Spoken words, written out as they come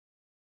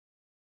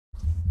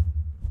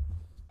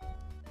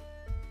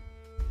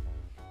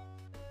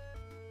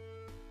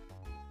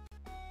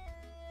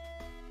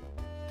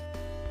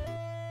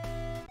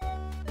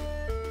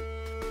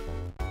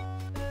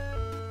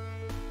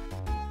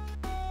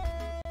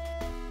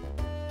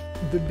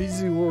The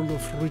busy world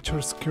of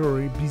Richard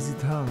Scarry,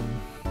 Busytown.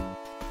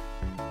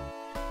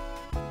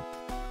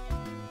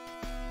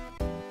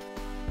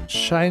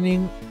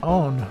 Shining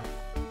on.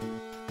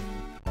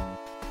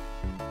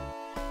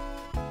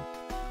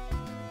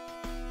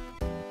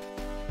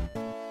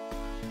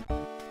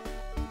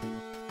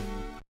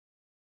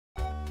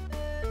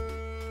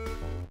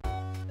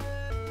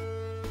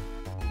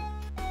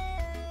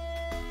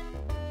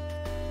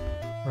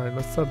 Alright,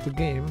 let's start the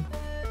game.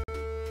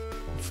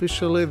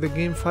 Officially, the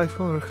game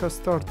 500 has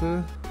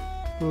started.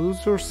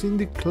 Producer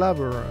Cindy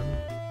Claveran.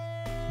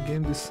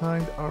 Game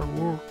design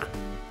artwork.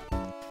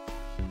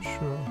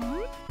 Sure.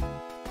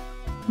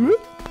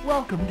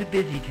 Welcome to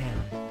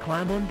Busytown.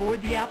 Climb on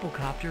board the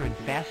Applecopter and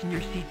fasten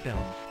your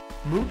seatbelts.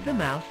 Move the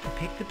mouse to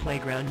pick the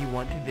playground you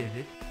want to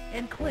visit,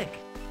 and click.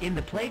 In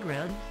the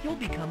playground, you'll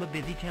become a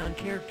Busytown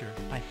character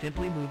by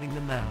simply moving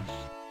the mouse.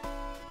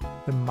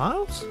 The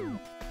mouse?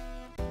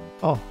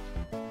 Oh.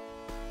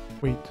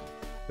 Wait.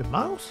 The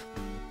mouse?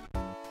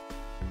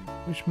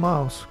 Which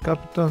mouse?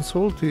 Captain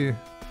Salty.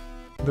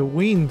 The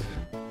Wind.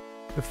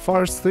 The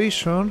Fire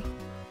Station.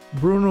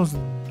 Bruno's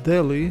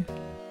Deli.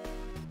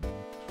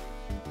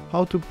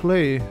 How to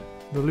play.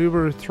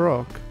 Delivery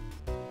truck.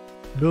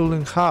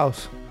 Building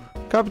house.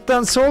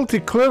 Captain Salty,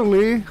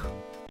 clearly.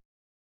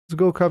 Let's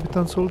go,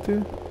 Captain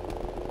Salty.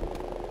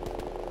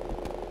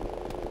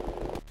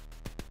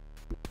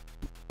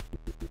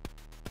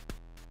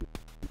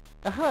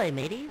 Ahoy,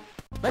 mateys.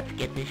 Let's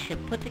get this ship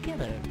put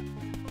together.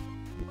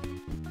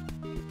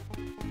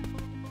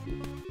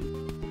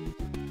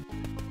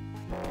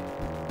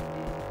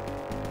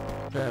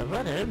 The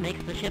rudder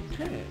makes the ship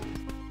turn.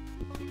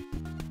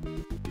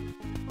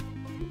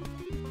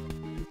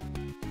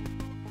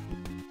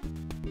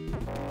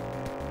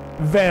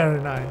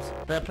 Very nice.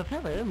 The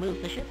propeller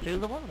moves the ship through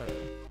the water.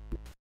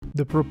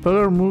 The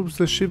propeller moves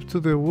the ship to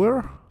the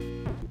where?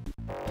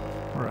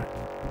 Alright.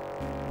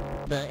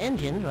 The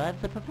engine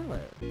drives the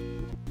propeller.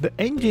 The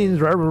engine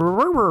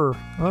driver.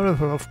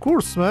 Of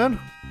course, man.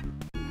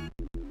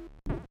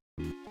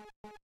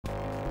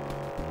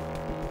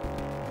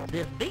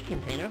 This big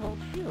container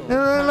holds fuel.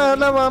 En la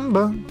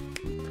lavamba,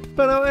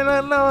 pero en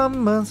la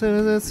lavamba se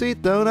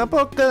necesita una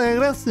poca de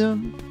gracia.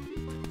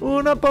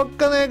 Una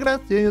poca de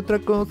gracia y otra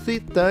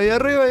cosita. Y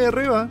arriba, y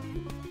arriba.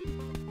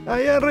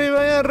 Ahí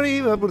arriba, y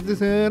arriba. Por ti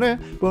seré,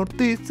 por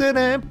ti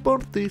seré,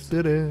 por ti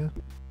seré.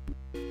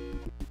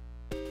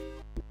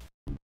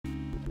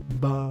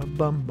 Bam,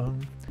 bam, bam.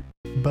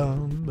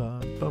 Bam,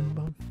 bam, bam,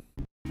 bam.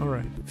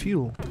 Alright,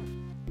 fuel.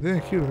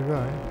 Didn't hear the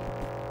guy.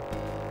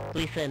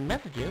 We send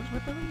messages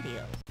with the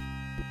radio.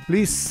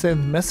 Please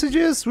send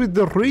messages with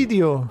the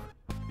radio.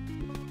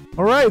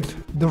 Alright,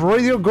 the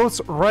radio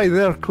goes right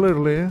there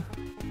clearly.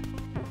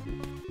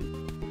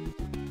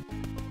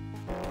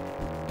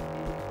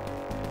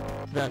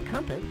 The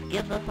compass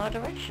gives us our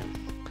direction.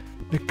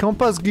 The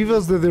compass gives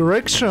us the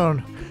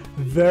direction.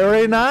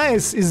 Very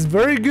nice. It's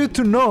very good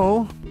to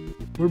know.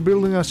 We're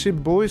building a ship,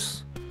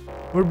 boys.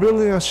 We're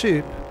building a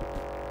ship.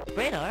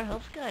 Radar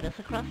helps guide us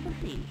across the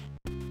sea.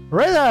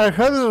 Radar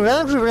helps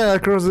us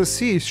across the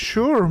sea.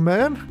 Sure,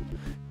 man.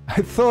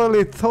 I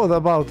totally thought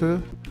about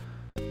it.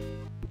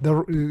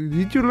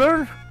 Did you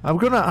learn? I'm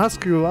gonna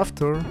ask you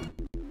after.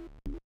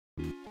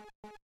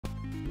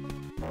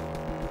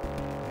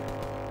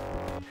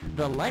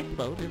 The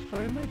lifeboat is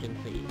for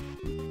emergencies.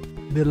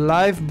 The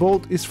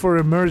lifeboat is for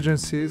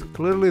emergencies.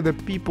 Clearly the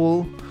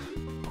people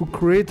who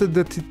created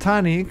the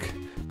Titanic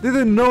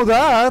didn't know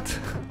that.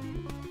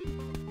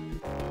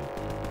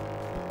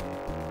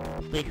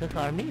 We cook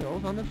our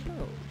meals on the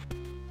stove.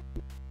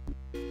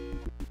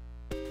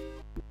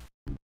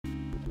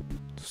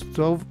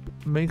 Stove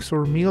makes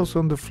our meals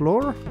on the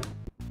floor.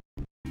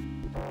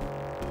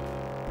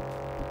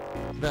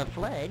 The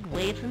flag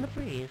waves in the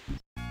breeze.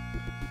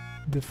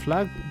 The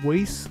flag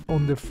waves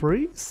on the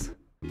freeze?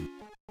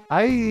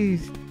 I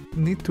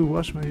need to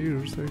wash my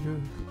ears, I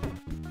guess.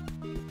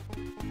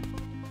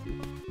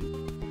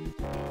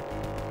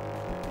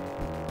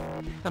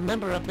 A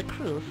member of the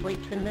crew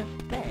sleeps in this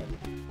bed.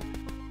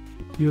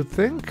 You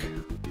think?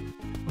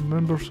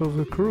 Members of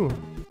the crew.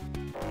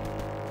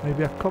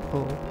 Maybe a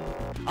couple.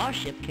 Our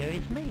ship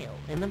carries mail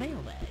in the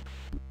mailbags.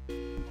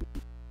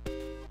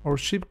 Our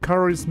ship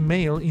carries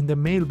mail in the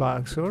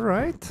mailbags,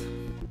 alright.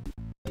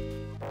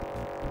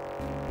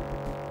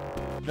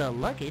 The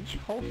luggage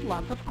holds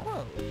lots of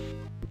clothes.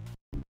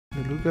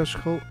 The luggage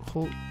hold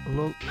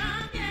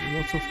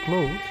lots of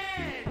clothes.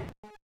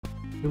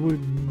 Did we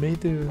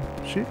made the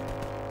ship?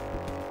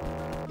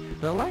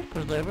 The life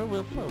preserver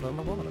will float on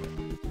the water.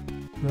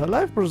 The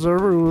life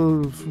preserver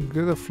will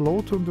get a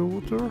float on the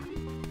water.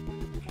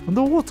 On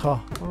the water,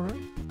 alright.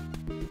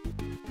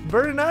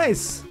 Very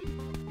nice!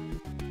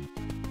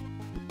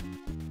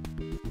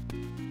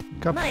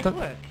 Nice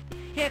work!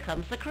 Here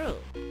comes the crew.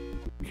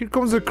 Here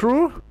comes the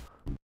crew?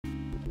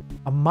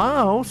 A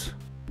mouse?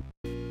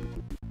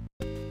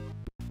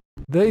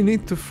 They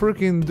need to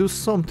freaking do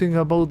something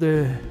about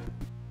the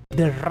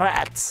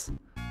rats.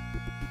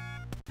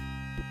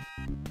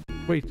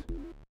 Wait.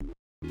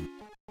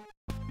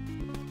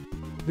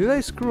 Did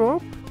I screw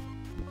up?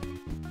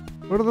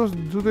 Where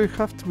do they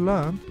have to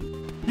land?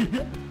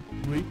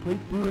 Great place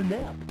for a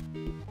nap.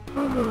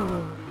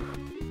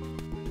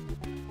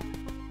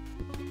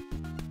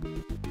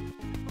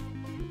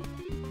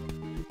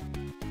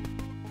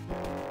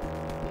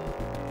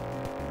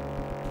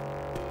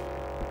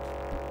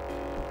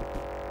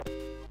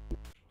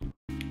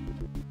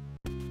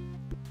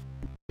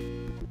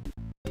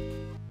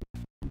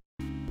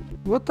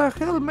 What the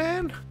hell,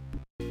 man?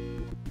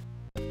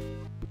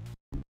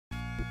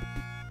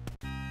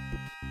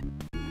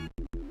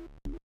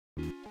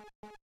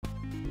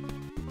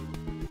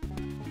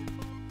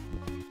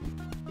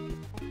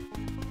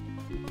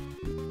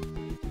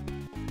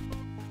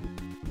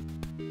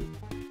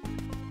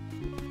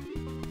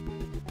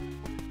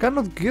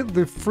 Cannot get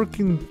the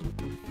freaking...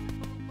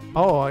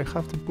 Oh, I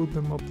have to put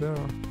them up there.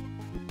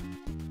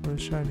 For a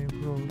shining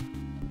road.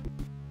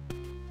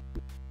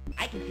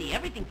 I can see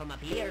everything from up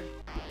here.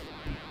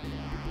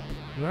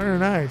 Very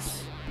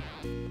nice.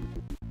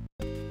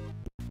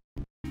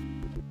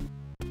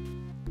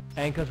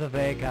 Anchors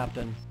aweigh,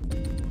 Captain.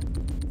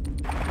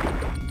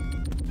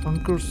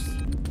 Anchors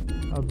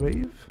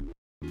wave?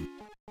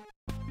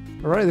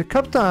 Alright, the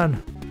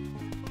captain!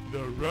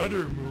 The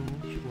rudder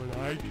moves when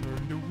I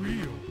turn the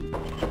wheel.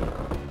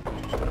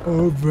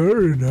 Oh,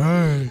 very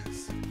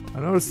nice.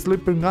 Another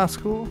sleeping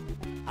asshole?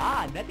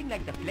 Ah, nothing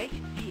like the flesh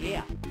and sea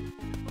air.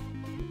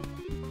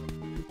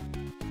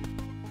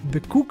 The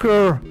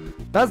cooker!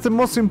 That's the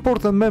most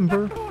important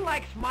member. Who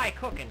likes my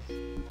cooking?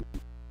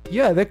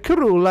 Yeah, the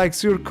crew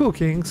likes your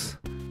cookings.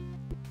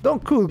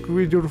 Don't cook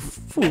with your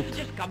food.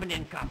 Just coming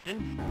in,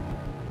 Captain.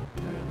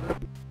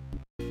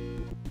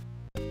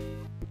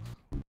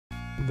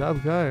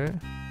 That guy.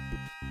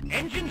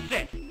 Engine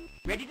set.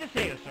 Ready to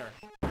sail, sir.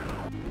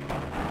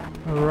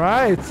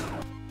 Alright.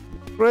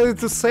 Ready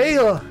to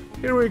sail.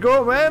 Here we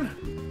go, man.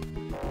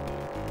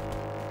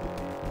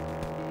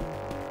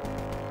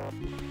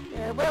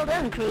 Well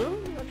done,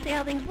 crew. Let's see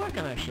how things work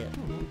on our ship.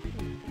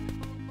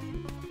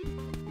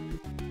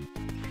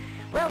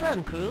 Well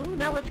done, crew.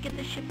 Now let's get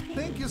this ship painted.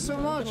 Thank you so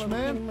much,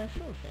 man.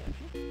 Myself there.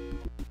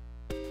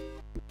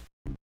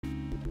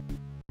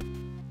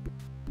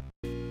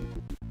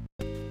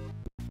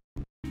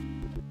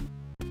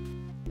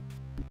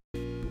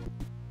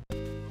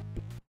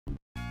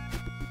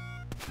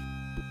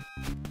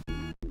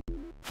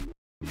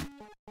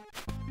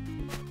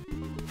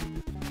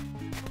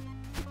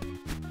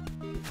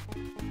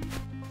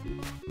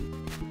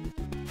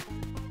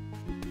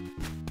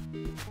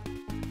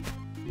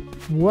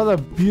 What a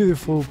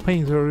beautiful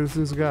painter is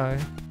this guy.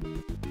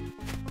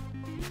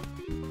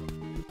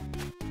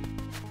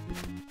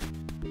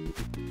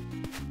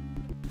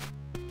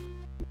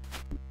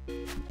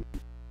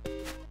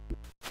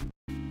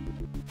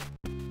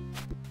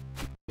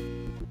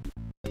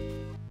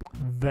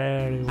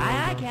 Very well.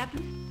 Aye, aye,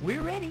 Captain.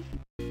 We're ready.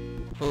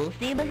 Full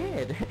steam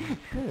ahead.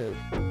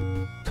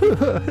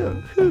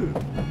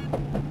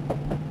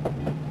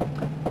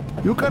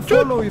 You can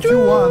follow if you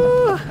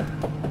want.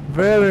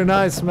 Very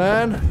nice,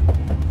 man.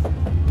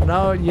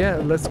 Now, yeah,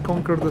 let's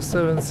conquer the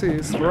 7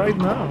 seas right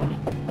now.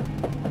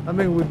 I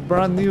mean, with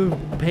brand new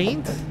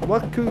paint,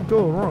 what could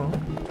go wrong?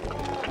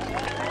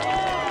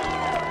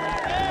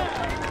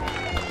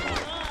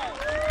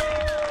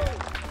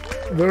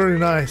 Very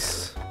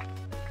nice.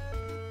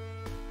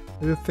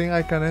 You think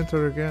I can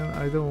enter again?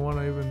 I don't want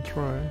to even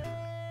try.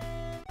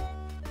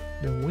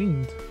 The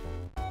wind.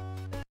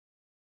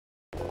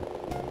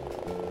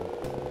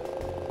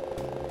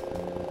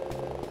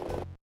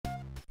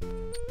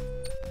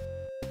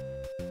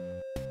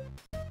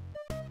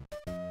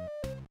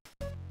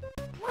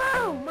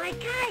 Whoa, my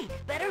kite!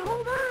 Better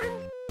hold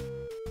on!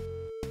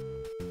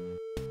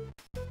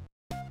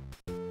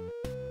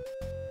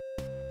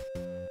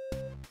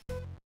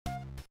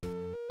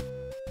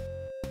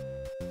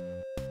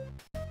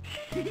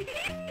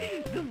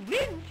 The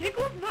wind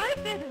tickles my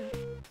feathers.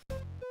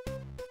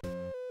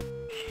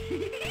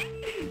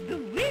 The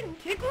wind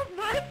tickles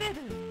my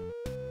feathers.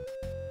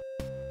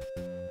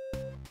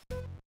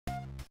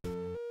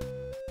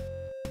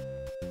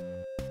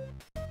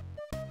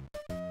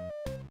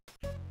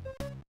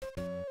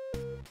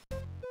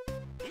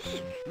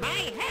 My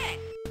hat!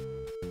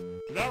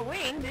 The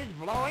wind is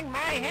blowing my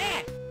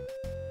hat!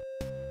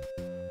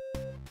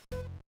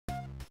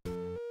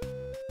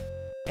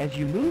 As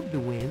you move the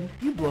wind,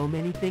 you blow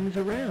many things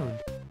around.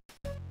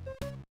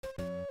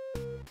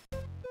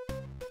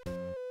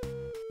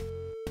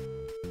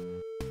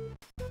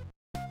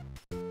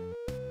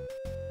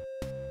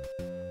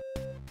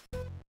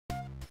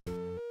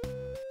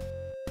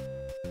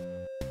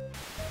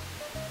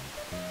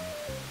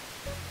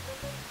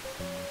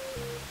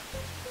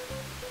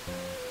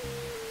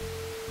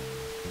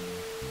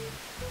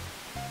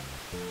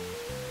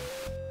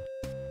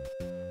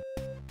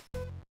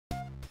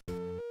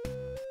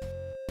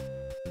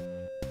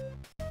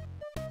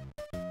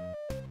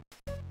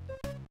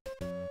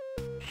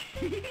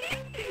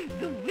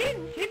 The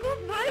wind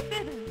tickles my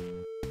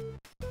feathers.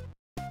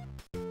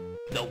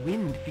 The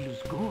wind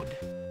feels good.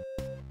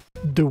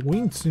 The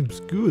wind seems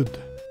good.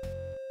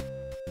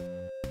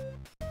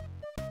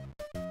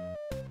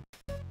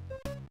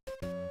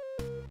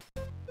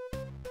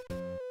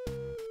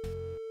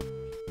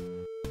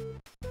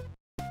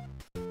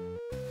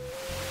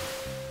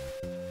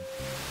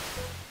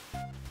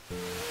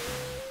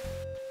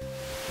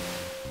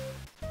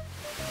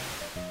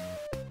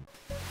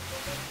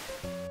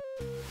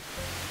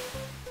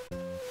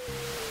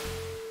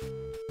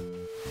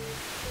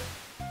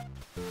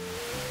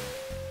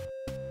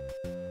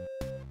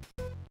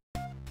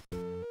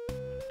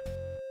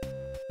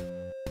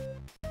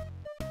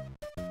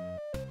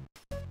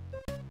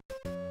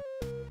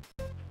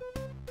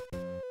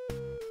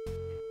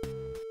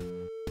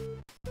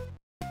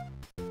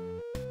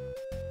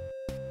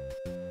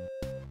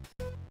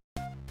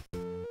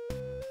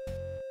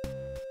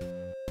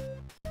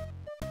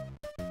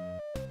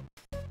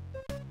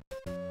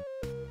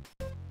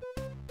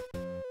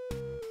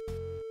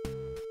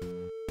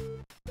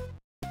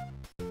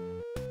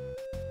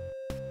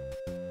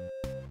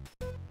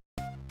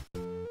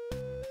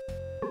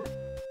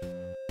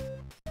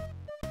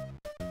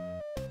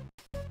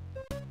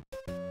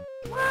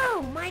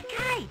 my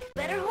kite!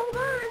 Better hold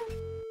on!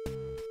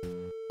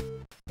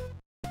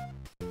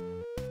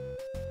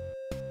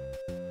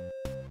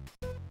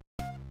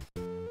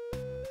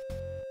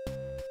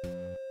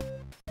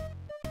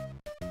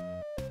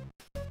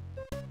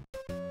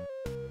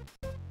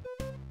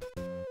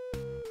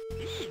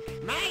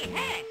 My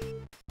hat!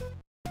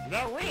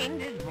 The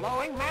wind is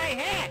blowing my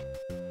hat!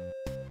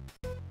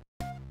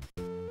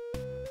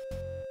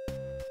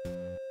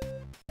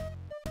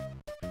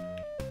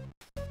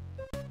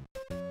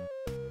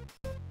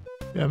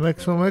 Yeah, make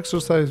some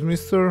exercise,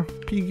 Mr.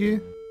 Piggy.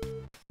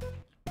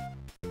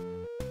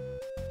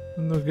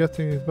 I'm not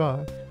getting it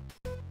back.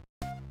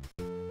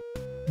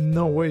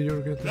 No way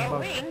you're getting The back.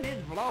 wind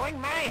is blowing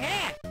my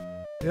hat!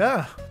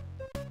 Yeah.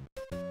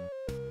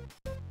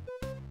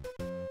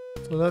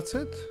 So that's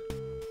it?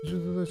 Did you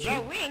do that The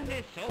shit? wind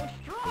is so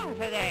strong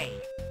today!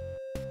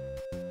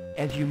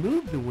 As you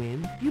move the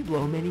wind, you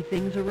blow many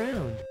things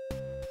around.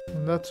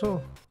 And that's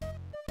all.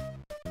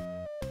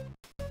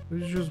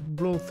 You just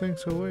blow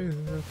things away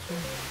and that's all.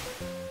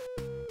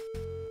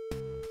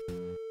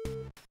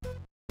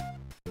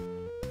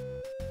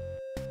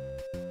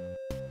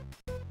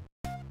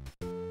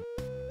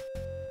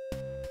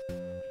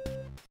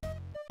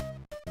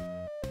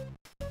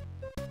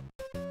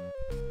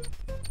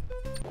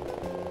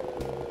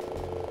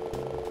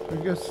 I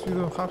guess you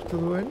don't have to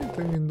do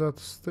anything in that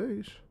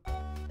stage.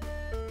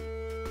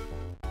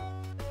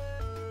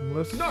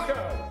 Unless you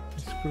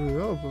screw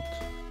it up, but...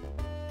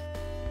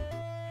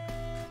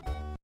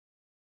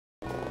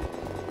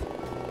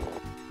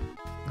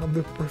 I'm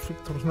the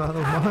perfect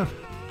tornado man.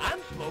 I'm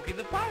Smokey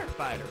the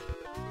firefighter.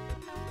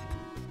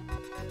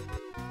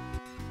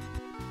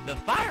 The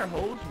fire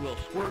hose will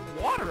squirt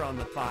water on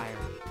the fire.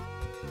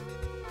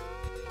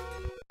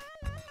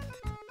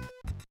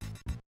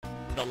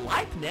 The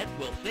life net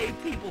will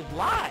save people's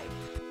lives.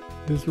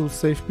 This will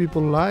save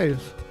people's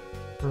lives.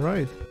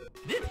 Right.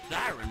 This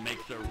siren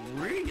makes a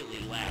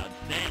really loud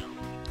sound.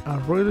 A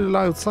really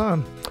loud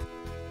sound.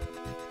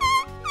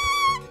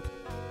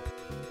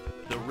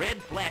 The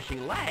red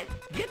flashing light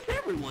gets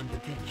everyone's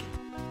attention.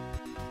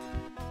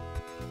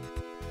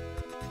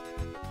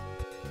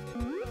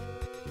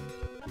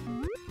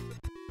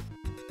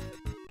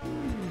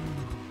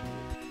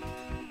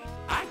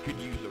 I could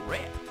use a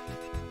rest.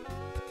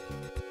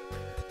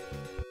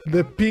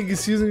 The pig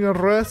is using a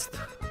rest.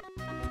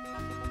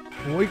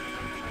 Wait.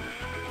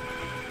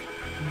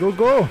 Go,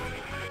 go.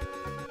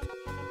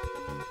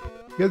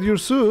 Get your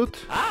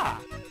suit. Ah,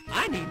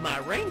 I need my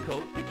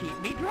raincoat to keep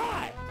me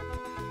dry.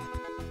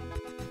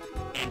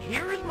 And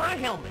here is my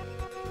helmet.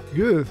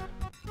 Good.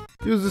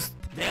 Use this.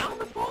 Down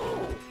the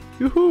pole.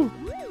 Yoo-hoo.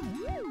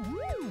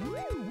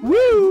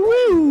 Woo,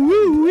 woo,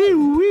 woo,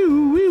 woo,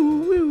 woo,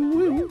 woo, woo,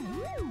 woo.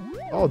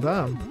 Oh,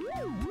 damn.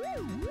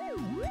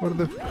 Where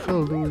the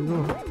hell do we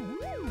go?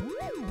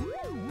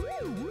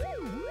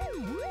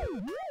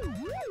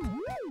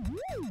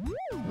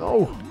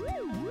 No.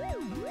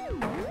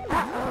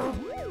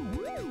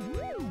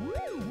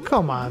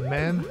 Come on,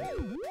 man.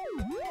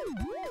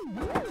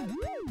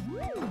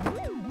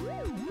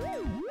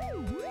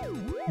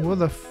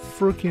 What a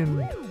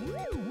freaking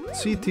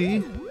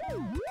city.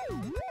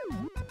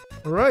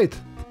 Alright.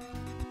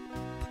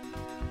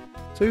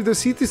 Save the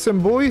citizen,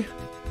 boy.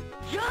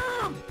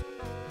 Jump!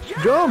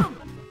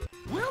 Jump!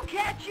 We'll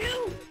catch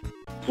you!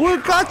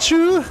 We'll catch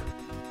you!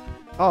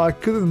 Oh, I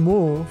couldn't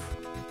move.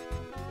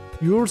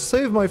 You're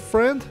safe, my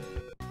friend.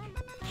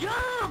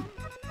 Jump!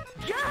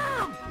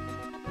 Jump!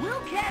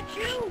 We'll catch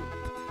you!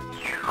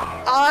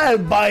 I'll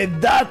buy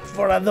that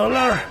for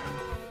 $1.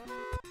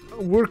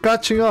 We're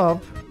catching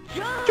up.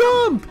 Jump!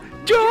 Jump!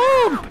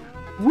 Jump!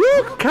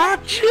 We'll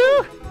catch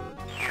you!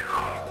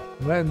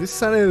 Man, this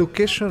is an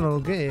educational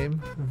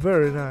game.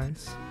 Very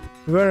nice.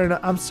 Very nice.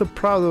 I'm so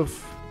proud of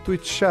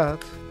Twitch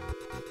chat.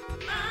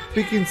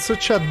 Picking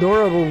such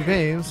adorable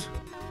games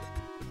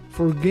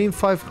for game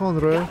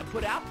 500. Gotta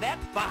put out that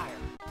fire.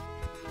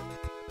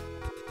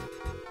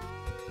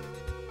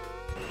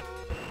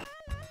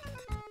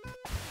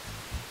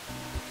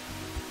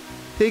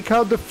 Take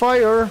out the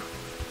fire.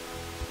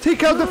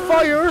 Take out the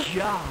fire.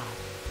 Job.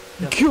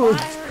 The Good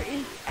fire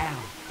is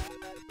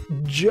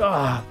out.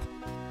 job.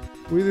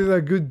 We did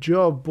a good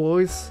job,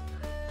 boys.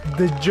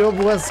 The job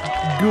was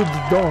good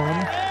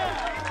done.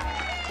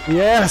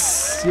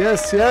 Yes,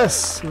 yes,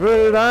 yes.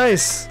 Very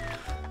nice.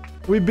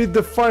 We beat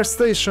the fire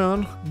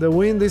station. The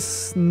wind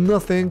is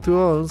nothing to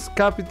us.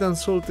 Captain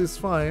Salt is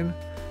fine.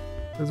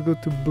 Let's go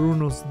to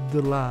Bruno's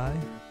Deli.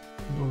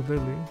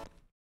 Bordelli.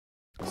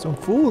 Some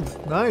food.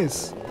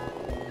 Nice.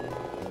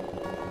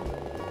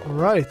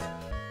 Alright.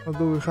 What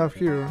do we have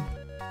here?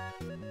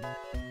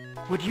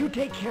 Would you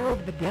take care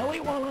of the deli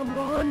while I'm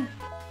gone?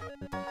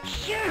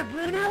 Sure,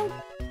 Bruno.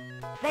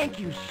 Thank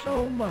you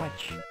so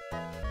much.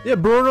 Yeah,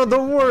 Bruno,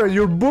 don't worry.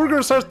 Your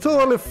burgers are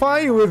totally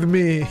fine with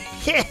me.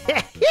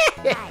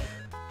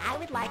 I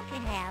would like to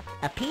have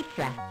a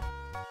pizza.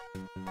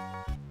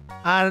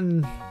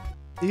 And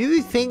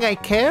you think I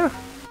care?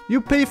 You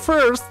pay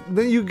first,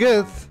 then you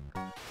get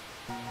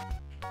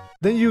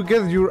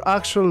your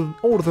actual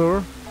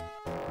order.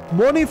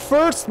 Money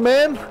first,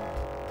 man.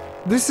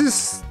 This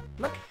is...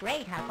 Looks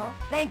great, Huckle.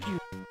 Thank you.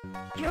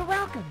 You're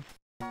welcome.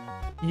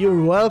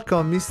 You're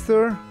welcome,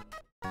 mister.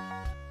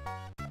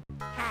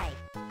 Hi,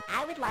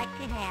 I would like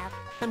to have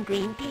some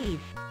green peas.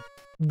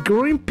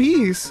 Green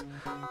peas?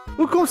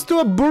 Who comes to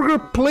a burger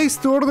place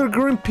to order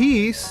green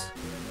peas?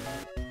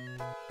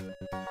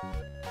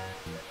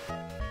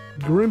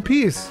 Green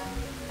peas.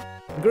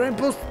 Green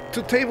peas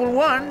to table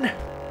 1.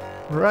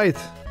 Right.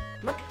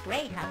 Looks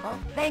great, Huckle.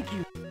 Thank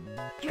you.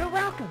 You're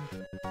welcome.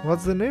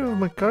 What's the name of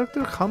my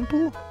character?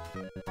 Humble?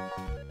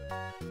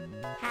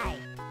 Hi,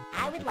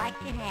 I would like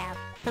to have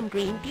some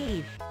green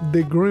peas.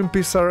 The green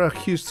peas are a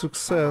huge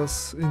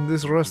success in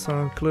this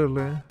restaurant,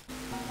 clearly.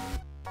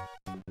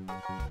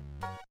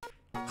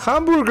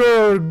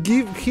 Hamburger!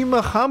 Give him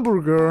a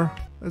hamburger!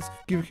 Let's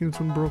give him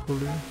some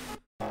broccoli.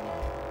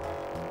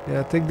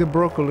 Yeah, take the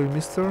broccoli,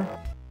 mister.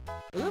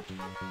 Oops,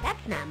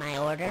 that's not my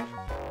order.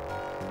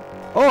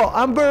 Oh,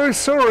 I'm very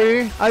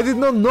sorry. I did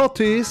not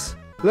notice.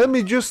 Let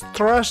me just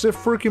trash the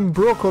freaking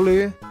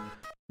broccoli.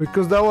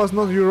 Because that was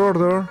not your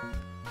order.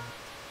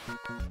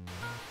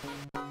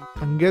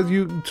 And get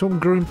you some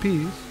green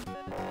peas.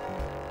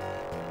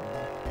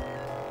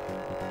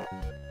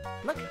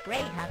 Looks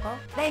great, Huckle.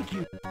 Thank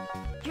you.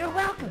 You're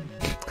welcome.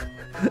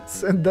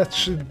 Send that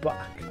shit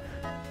back.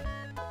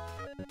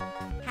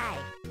 Hi,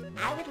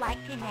 I would like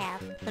to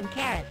have some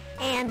carrots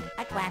and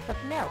a glass of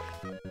milk.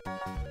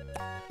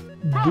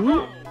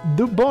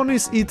 Do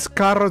Bonis eats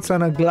carrots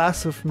and a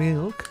glass of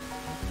milk?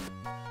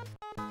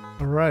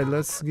 Alright,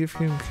 let's give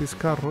him his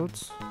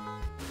carrots.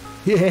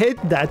 Yeah,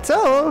 that's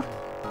all!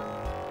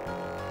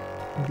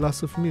 A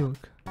glass of milk.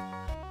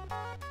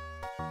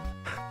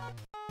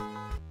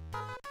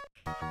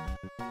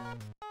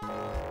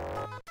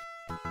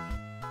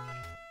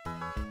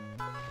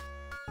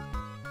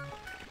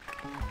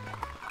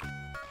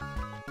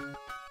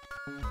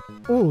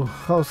 Oh,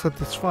 how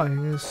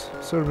satisfying is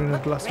serving a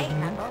Looks glass great, of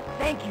milk. Huckle.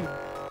 Thank you.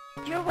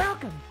 You're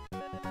welcome.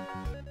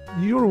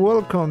 You're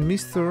welcome,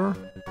 mister.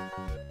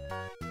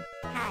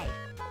 Hi,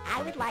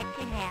 I would like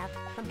to have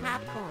some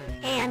popcorn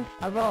and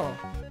a roll.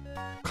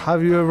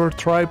 Have you ever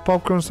tried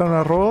popcorns and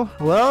a roll?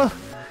 Well,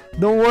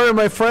 don't worry,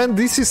 my friend,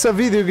 this is a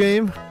video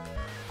game.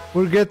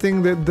 We're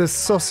getting the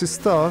saucy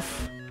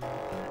stuff.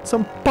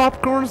 Some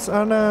popcorns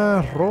and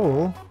a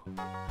roll.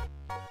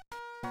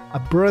 A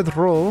bread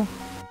roll.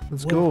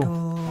 Let's go.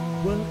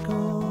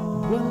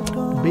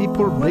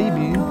 Vapor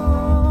baby.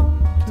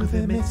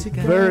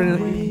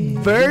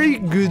 Very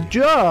good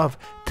job.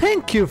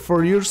 Thank you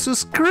for your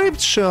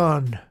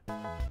subscription.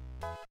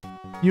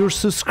 Your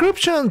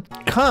subscription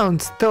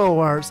counts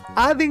towards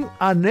adding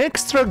an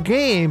extra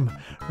game.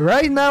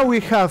 Right now we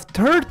have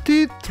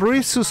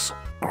 33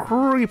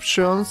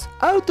 subscriptions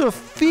out of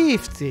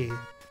 50.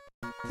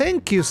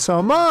 Thank you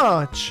so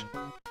much.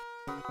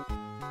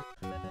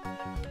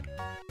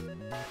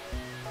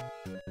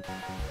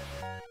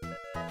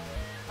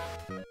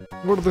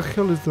 Where the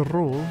hell is the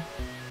roll?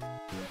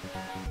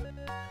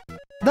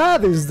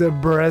 That is the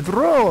bread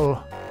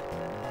roll.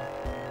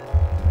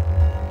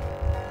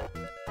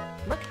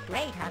 Looks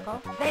great,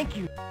 Huckle. Thank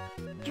you.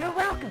 You're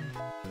welcome.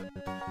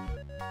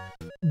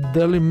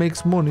 Deli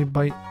makes money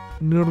by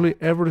nearly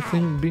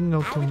everything being I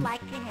would automated.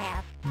 like to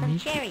have some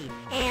Meat? cherries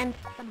and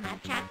some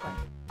hot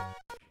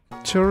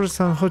chocolate. Cherries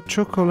and hot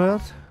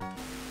chocolate.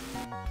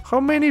 How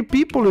many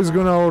people is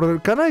gonna order?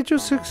 Can I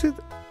just exit?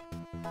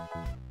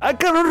 I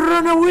cannot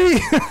run away!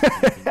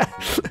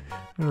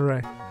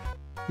 Alright.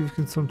 Give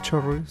him some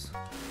cherries.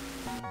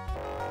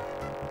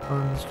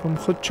 And some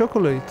hot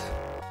chocolate.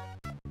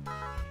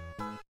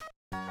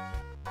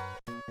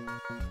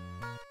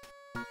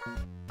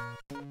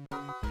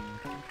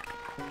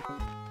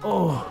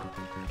 Oh!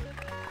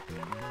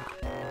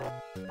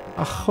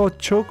 A hot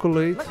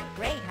chocolate. Looks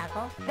great,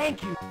 Huckle.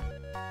 Thank you.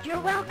 You're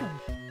welcome.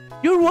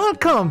 You're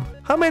welcome!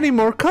 How many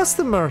more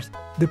customers?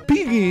 The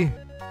piggy!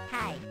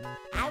 Hi,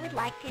 I would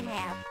like to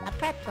have a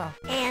pretzel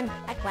and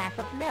a glass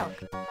of milk.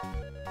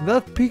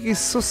 That pig is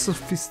so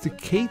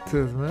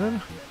sophisticated,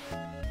 man.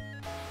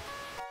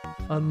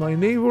 And my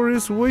neighbor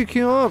is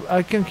waking up.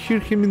 I can hear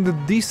him in the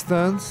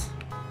distance.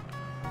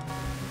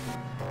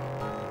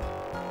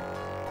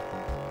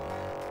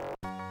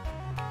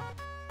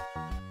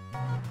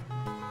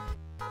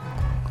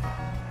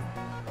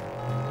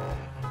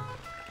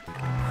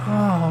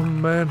 Oh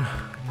man.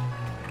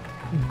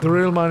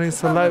 Drillman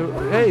is alive.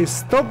 Hey,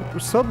 stop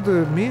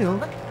the meal.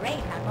 Looks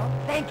great, Huckle.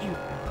 Thank you.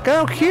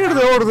 Can't hear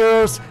the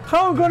orders.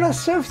 How am I gonna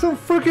serve some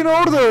freaking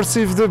orders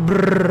if the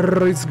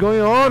brrrr is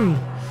going on?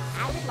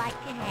 I would like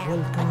to have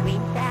a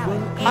green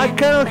salad. I and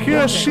cannot some hear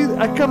a yogurt. shit.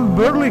 I can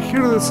barely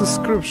hear the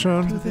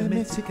subscription.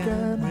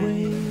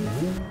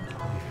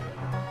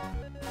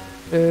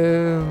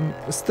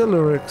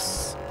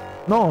 Stellarix.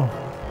 No.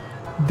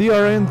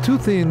 DRN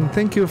Toothin.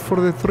 Thank you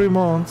for the 3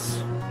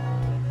 months.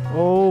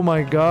 Oh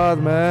my god,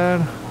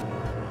 man.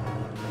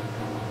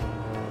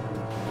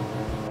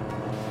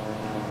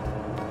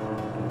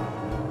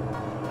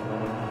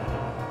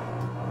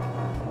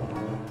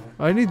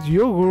 I need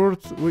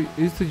yogurt. Wait,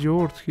 is the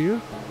yogurt here?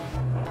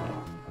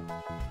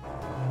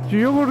 The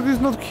yogurt is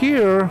not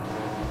here.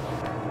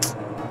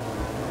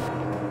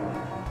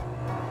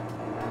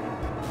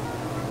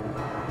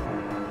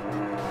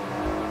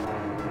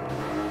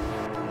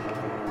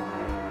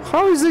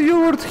 How is the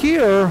yogurt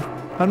here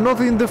and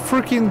not in the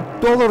freaking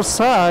other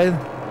side?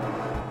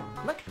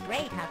 Looks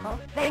great, Huckle.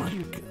 Thank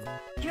you.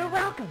 You're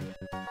welcome.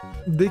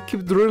 They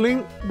keep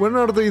drilling. When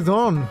are they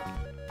done?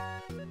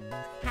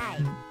 Hi,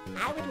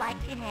 I would like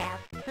to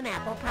have some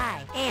apple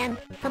pie and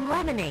some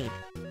lemonade.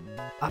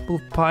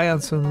 Apple pie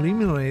and some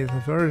lemonade.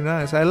 Very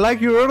nice. I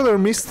like your order,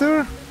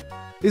 mister.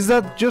 Is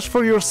that just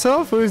for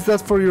yourself or is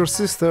that for your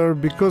sister?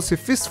 Because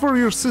if it's for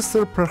your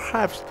sister,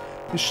 perhaps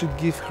you should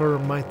give her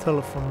my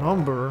telephone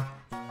number.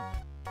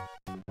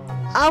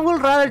 I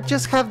would rather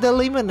just have the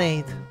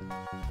lemonade.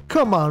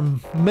 Come on,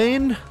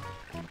 man.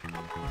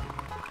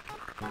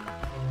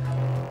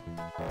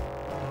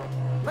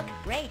 Looks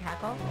great,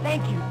 Huckle.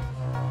 Thank you.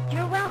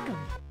 You're welcome.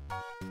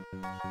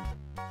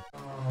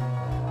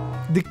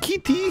 The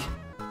kitty?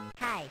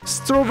 Hi.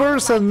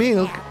 Strawberries and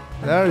milk.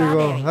 There you go.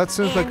 Strawberry That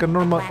seems like a and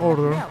normal glass of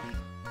order. milk.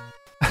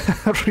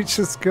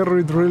 Reaches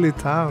Scarry really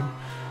town.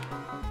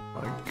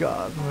 My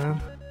god, man.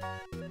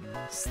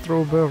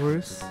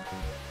 Strawberries.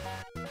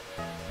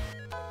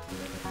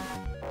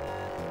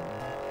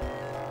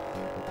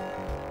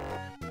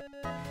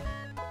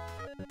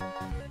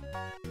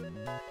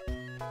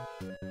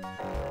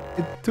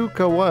 It took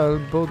a while,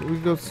 but we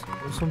got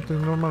something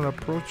normal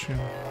approaching.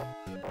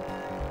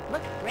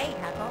 Looks great,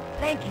 Huckle.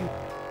 Thank you.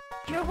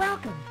 You're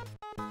welcome.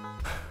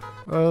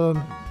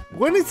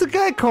 When is the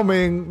guy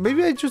coming?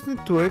 Maybe I just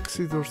need to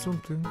exit or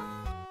something.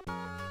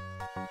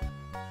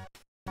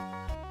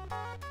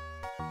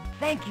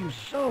 Thank you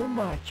so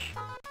much.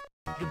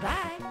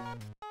 Goodbye.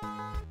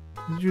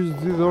 You just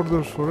did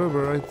orders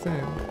forever, I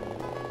think.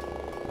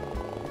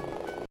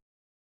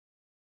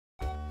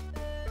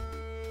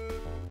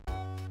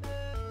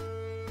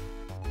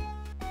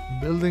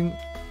 Building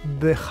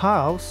the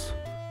house.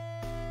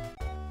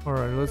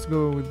 Alright, let's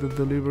go with the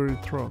delivery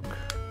truck.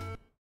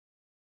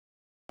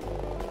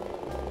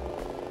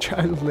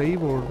 Child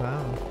labor,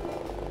 damn.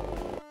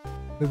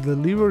 The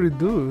delivery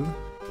dude.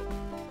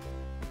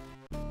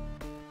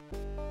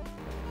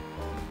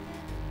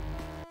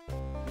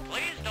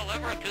 Please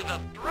deliver to the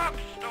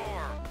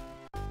drugstore.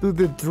 To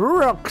the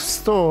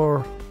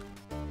drugstore.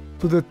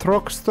 To the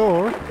truck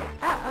store.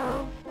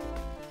 Uh-oh.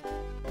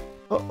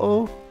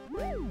 Uh-oh.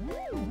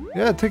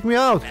 Yeah, take me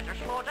out. Better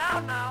slow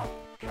down now.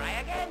 Try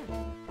again.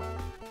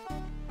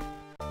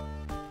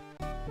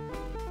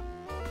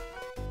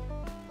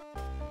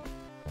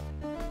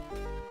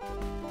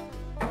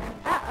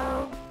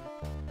 Uh-oh.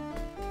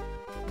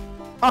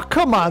 Oh,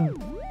 come on.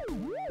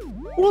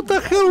 What the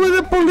hell with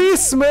the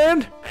police,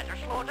 man? Better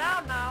slow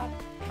down now.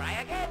 Try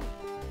again.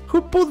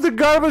 Who put the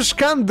garbage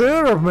can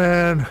there,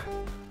 man?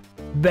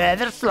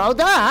 Better slow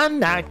down,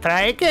 now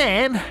try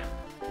again.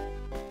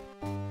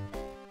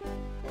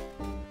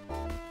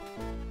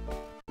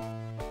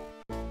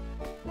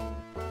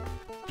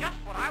 Just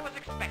what I was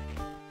expecting.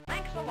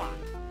 Thanks a lot.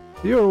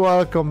 You're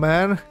welcome,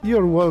 man.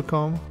 You're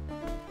welcome.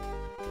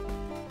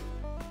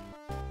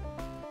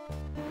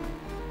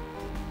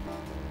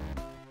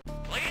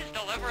 Please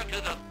deliver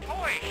to the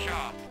toy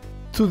shop.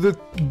 To the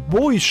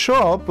boy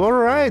shop,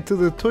 alright, to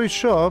the toy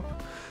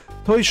shop.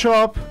 Toy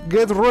shop,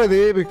 get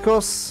ready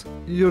because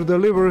your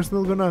delivery is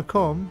not gonna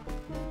come.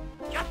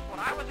 Just what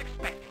I was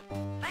expecting.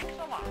 Thanks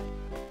a lot.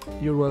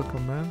 You're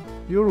welcome, man.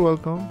 You're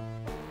welcome.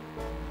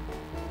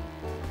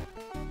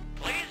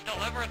 Please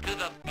deliver to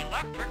the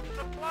electric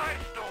supply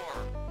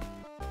store.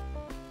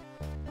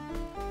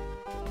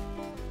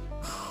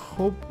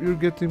 Hope you're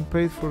getting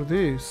paid for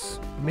this.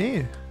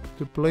 Me?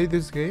 To play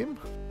this game?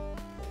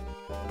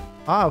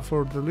 Ah,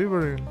 for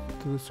delivering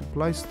to the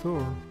supply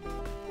store.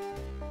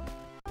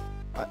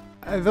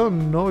 I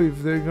don't know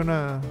if they're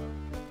gonna...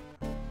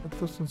 That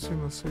doesn't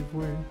seem a safe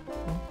way.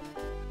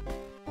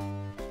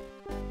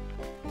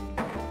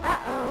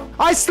 Uh-oh.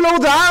 I slow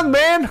down,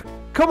 man!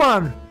 Come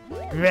on!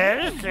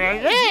 Better slow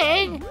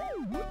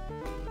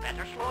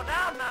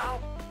down now.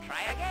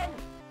 Try again.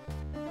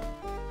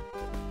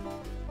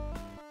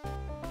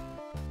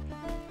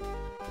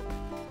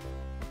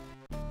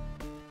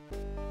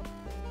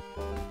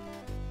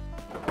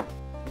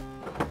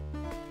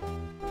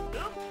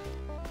 Oops,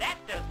 that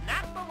does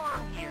not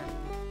belong here.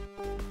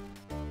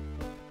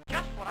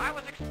 Just what I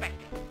was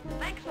expecting.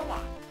 Thanks a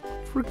lot.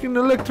 Freaking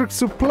electric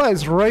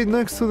supplies right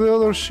next to the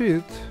other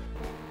shit.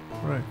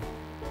 Right.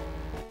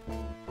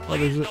 What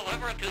Please is it?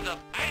 deliver to the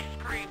ice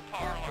cream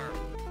parlor.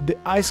 The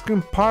ice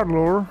cream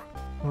parlor.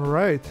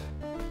 Alright.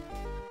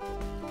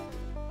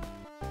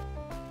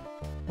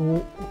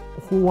 Who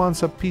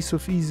wants a piece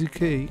of easy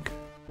cake?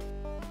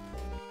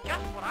 Just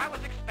what I was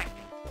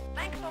expecting.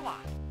 Thanks a lot.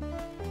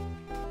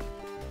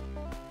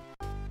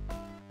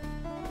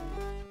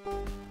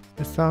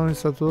 This town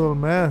is a total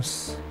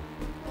mess.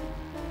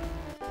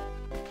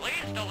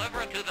 Please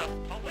deliver to the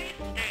police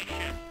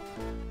station.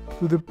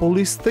 To the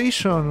police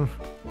station.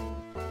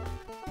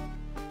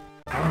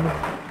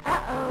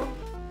 Uh-oh.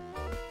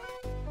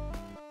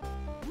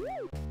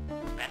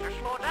 Better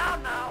slow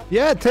down now.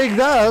 Yeah, take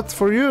that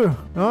for you.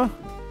 No?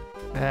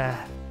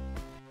 Ah.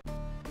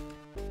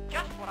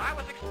 Just what I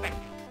was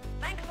expecting.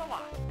 Thanks a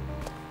lot.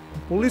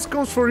 Police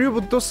comes for you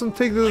but doesn't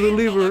take the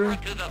delivery.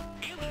 To the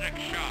music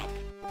shop.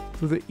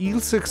 To the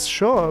insect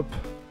shop.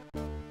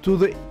 To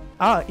the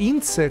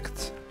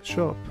insect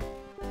shop.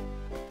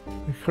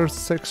 I heard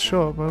sex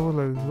shop. I was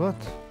like, what?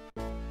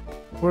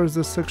 Where's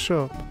the sex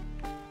shop?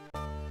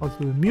 Oh,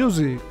 to the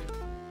music.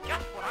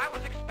 Just what I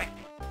was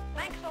expecting.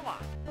 Thanks a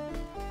lot.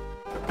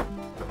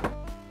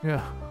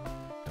 Yeah.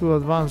 Too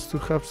advanced to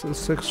have a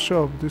sex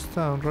shop this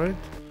town, right?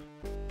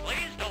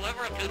 Please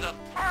deliver to the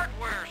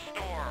hardware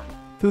store.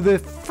 To the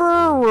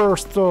furware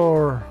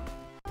store.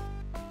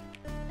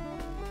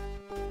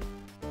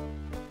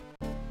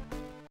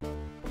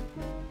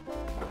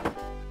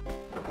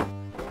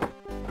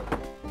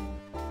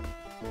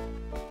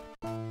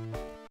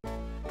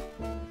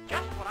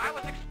 Just what I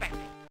was expecting.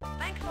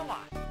 Thanks a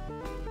lot.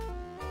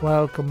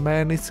 Welcome,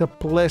 man. It's a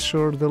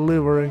pleasure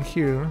delivering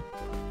here.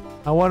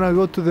 I wanna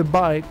go to the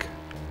bike.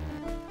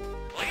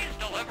 Please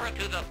deliver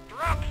to the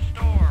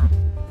drugstore.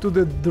 To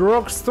the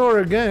drugstore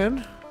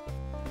again?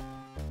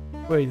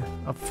 Wait,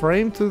 a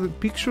frame to the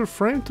picture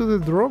frame to the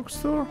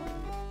drugstore?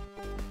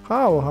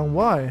 How and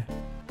why?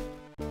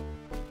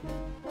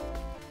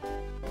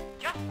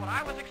 Just what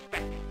I was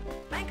expecting.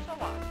 Thanks a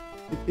lot.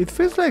 It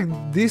feels like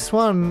this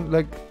one,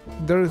 like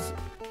there's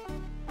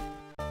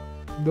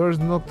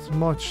not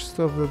much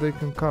stuff that they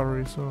can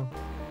carry, so.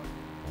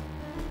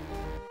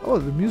 Oh,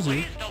 the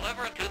music. Please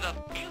deliver to the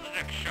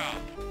music shop.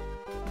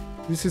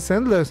 This is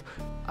endless.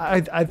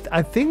 I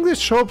think the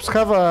shops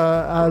have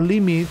a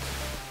limit.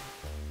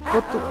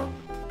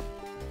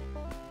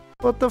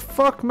 What the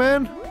fuck,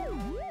 man?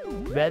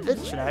 Better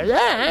slow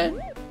down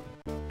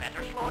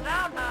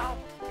now.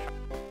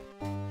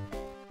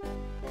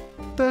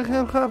 What the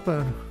hell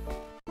happened?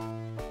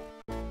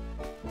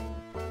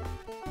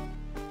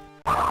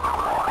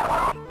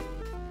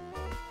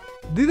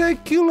 Did I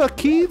kill a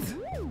kid?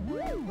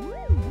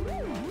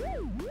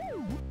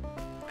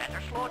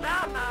 Better slow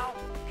down now.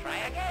 Try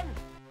again.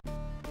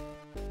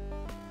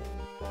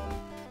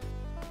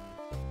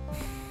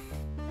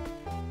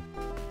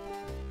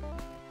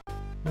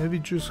 Maybe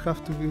just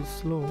have to get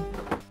slow.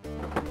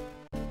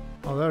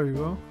 Oh, there you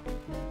go.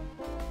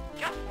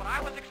 Just what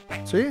I was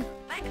expecting. See?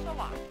 Thanks a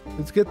lot.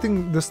 It's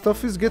getting, the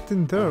stuff is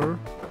getting there.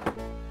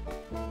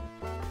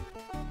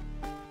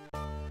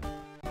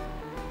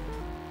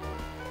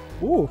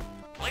 Ooh,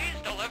 Please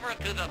deliver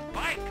to the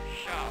bike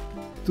shop.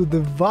 to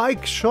the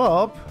bike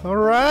shop. All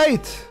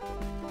right,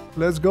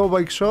 let's go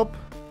bike shop.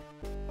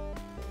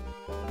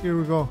 Here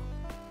we go.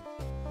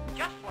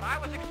 Just what I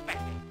was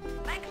expecting.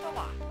 Thanks a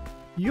lot.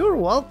 You're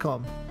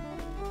welcome.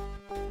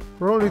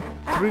 Probably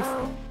three.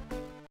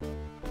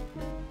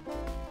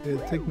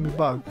 Yeah, take me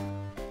back.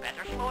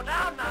 Better slow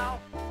down now.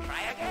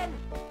 Try again.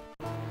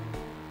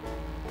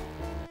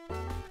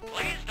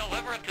 Please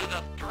deliver to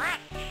the dress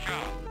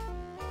shop.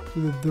 To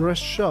the dress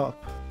shop.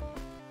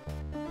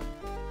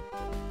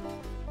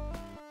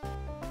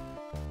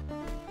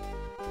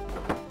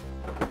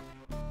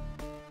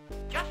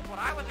 Just what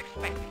I was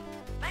expecting.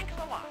 Thanks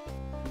a lot.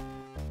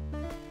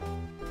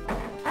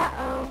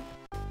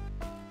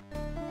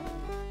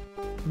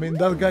 I mean,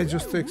 that guy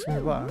just takes me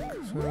back,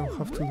 so I don't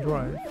have to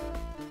drive.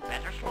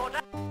 Better slow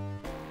down.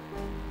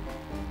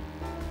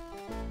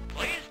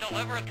 Please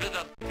deliver to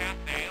the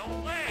cafe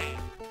au lait.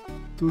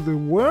 To the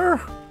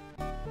where?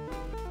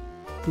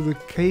 To the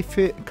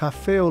cafe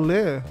au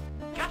lait.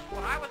 Just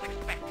what I was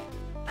expecting.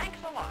 Thanks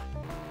a lot.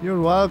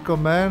 You're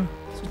welcome, man.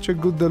 Such a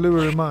good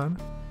delivery, man.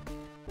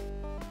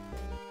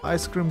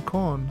 Ice cream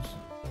cones.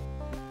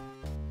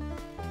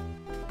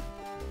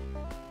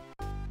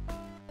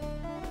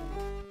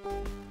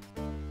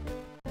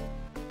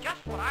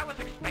 Just what I was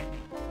expecting.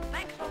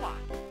 Thanks a lot.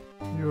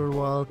 You're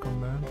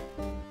welcome, man.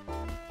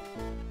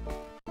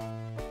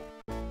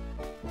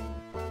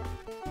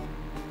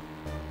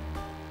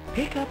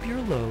 Pick up your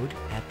load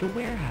at the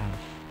warehouse.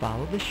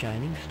 Follow the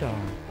shining star.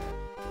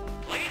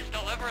 Please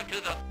deliver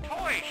to the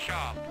toy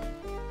shop.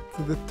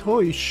 To the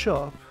toy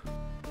shop.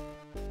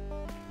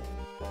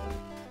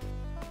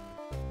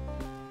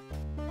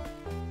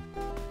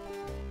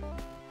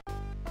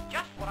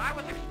 Just what I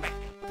was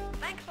expecting.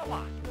 Thanks a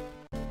lot.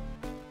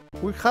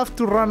 We have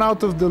to run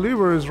out of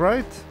deliveries,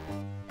 right?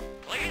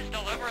 Please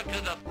deliver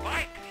to the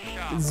bike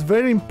shop. It's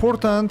very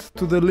important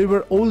to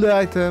deliver all the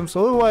items,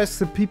 otherwise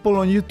the people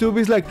on YouTube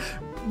is like,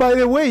 by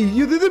the way,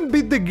 you didn't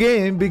beat the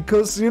game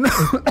because, you know,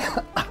 Just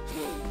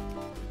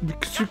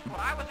what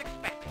I was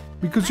expecting.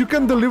 because you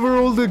can deliver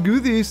all the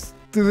goodies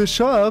to the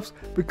shops,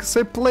 because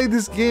I played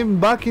this game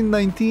back in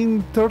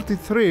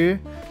 1933, Please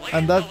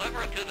and that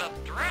deliver to the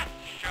dress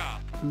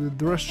shop. to the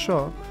dress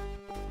shop.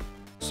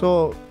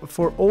 So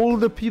for all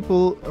the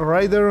people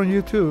right there on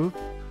YouTube,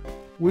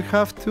 we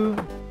have to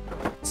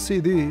see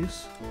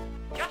this.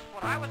 Just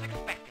what I was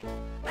expecting.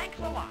 Thanks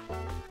a lot.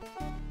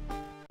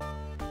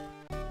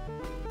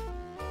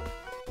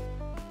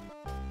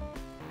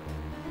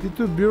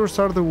 YouTube viewers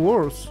are the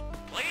worst.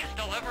 Please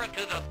deliver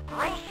to the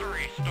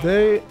grocery store.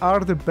 They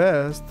are the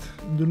best.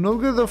 Do not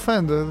get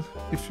offended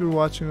if you're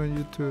watching on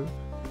YouTube.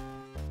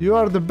 You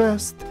are the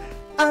best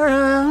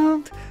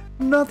around.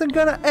 Nothing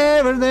gonna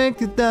ever take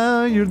you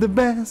down. You're the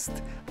best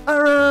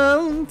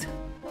around.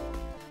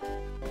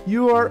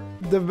 You are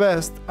the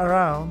best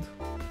around.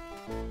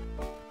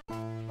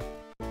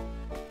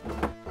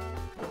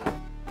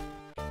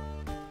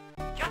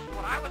 Just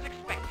what I was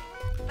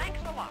expecting. Thanks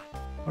a lot.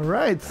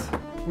 Alright,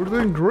 we're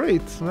doing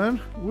great,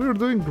 man. We're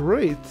doing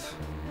great.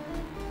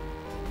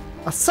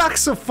 A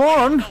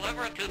saxophone!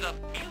 Deliver it to the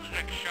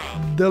music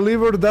shop.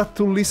 Deliver that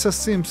to Lisa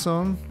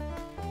Simpson.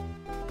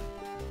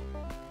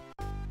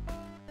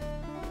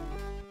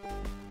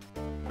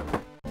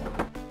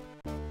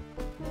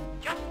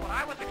 Just what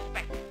I was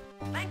expecting.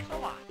 Thanks a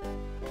lot.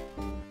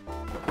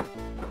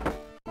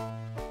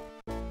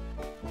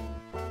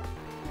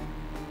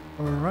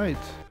 Alright,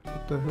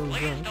 what the hell is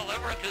Please that?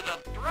 deliver it to the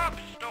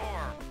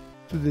drugstore.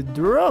 To the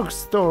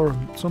drugstore.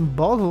 Some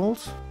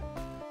bottles.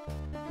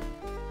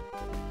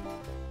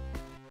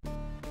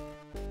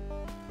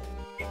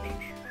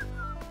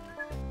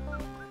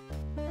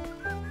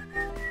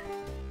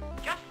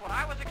 Just what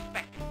I was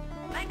expecting.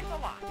 Thanks a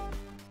lot.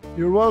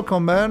 You're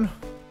welcome, man.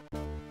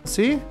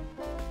 See?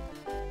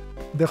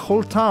 The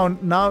whole town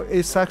now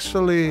is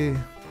actually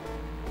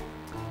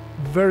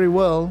very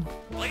well.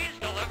 Please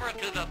deliver it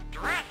to the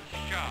dress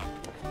shop.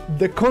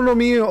 The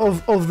economy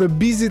of the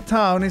busy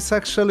town is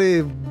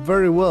actually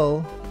very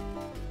well.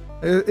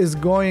 It is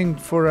going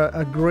for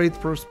a great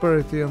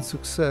prosperity and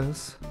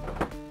success.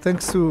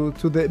 Thanks to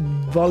the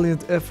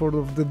valiant effort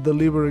of the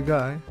delivery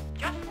guy.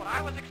 Just what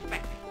I was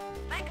expecting.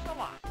 Thanks a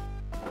lot.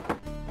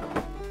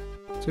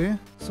 See?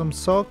 Some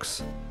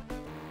socks.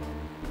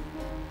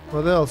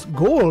 What else?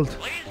 Gold!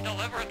 Please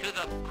deliver it to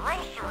the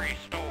grocery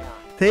store.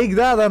 Take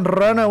that and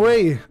run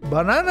away.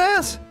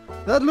 Bananas?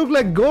 That look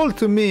like gold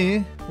to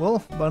me.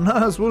 Well,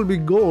 bananas will be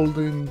gold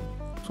in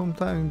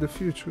sometime in the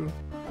future.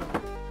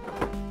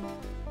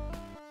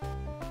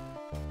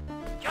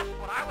 Just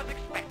what I was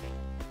expecting.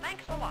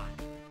 Thanks a lot.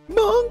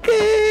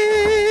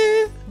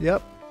 Monkey!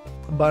 Yep.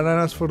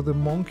 Bananas for the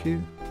monkey.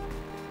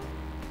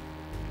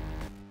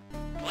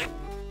 Please,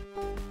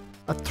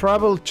 A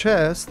travel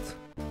chest.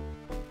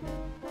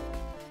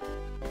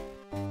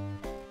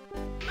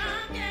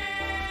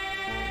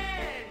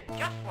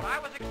 just what I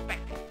was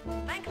expecting.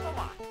 Thanks a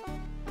lot.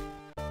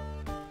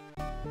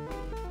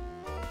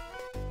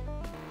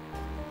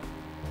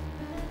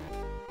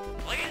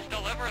 Please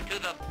deliver it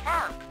to the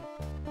park.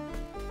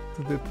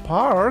 To the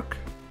park?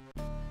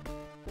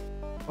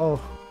 Oh,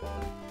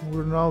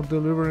 we're now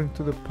delivering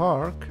to the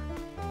park.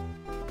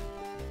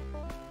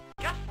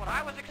 Just what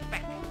I was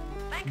expecting.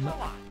 Thanks a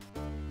lot.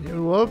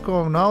 You're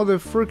welcome. Now the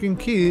freaking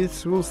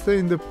kids will stay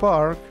in the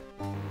park.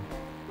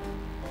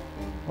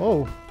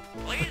 Oh,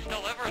 Please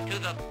deliver it to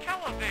the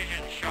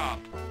television shop.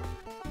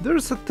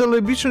 there's a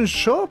television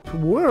shop?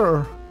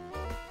 Where?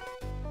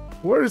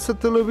 Where is a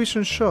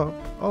television shop?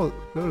 Oh,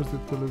 there's the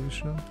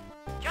television.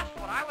 Just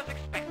what I was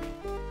expecting.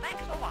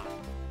 Thanks a lot.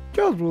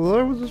 Just what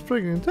I was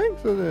expecting.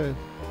 Thanks for that.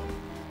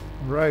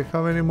 Right,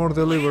 how many more Please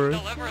deliveries?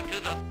 deliver it to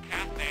the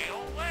Cafe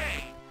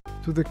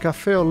Olay. To the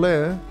Cafe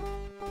Olé.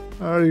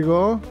 There you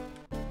go.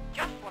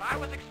 Just what I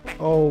was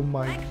expecting. Oh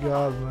my Thanks a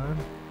god, lot. man.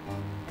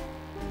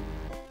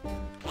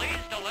 Please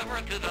deliver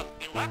it to the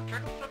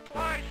electric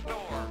supply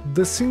store.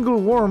 The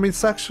single worm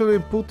is actually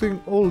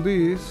putting all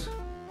these.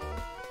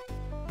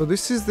 So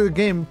this is the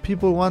game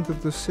people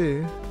wanted to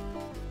see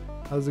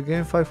as the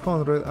game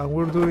 500, and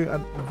we're doing a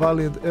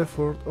valiant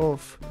effort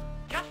of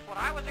Just what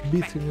I was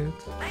beating expecting. it.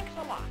 Thanks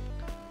a lot.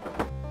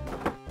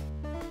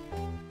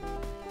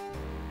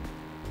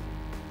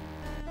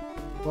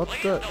 What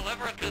Please the?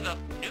 deliver it to the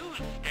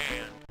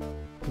newsstand.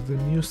 To the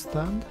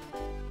newsstand?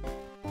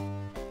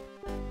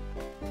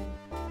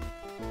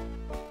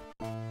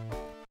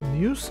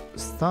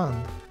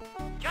 Newsstand.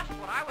 Just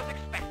what I was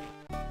expecting.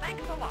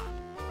 Thanks a lot.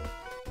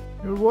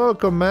 You're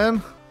welcome,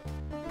 man.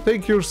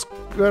 Take your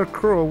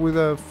scarecrow with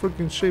a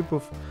freaking shape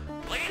of.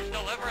 Please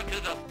deliver it to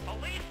the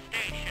police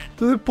station.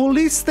 To the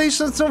police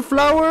station, some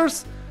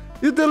flowers?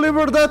 You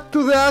deliver that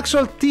to the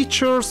actual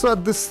teachers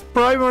at this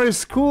primary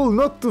school,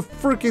 not to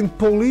freaking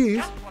police.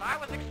 Just what I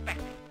was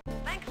expecting.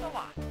 Thanks a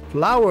lot.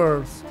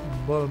 Flowers.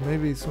 Well,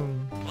 maybe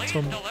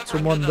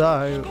someone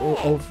died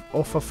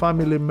of a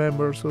family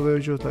member, so they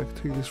just like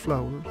take these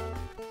flowers.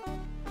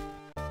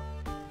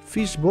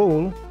 Fish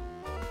bowl.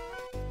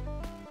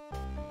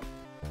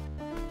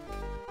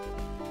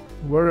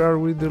 Where are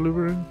we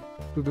delivering?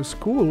 To the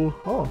school?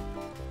 Oh,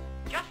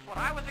 Just what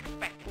I was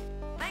expecting.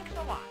 Thanks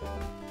a lot.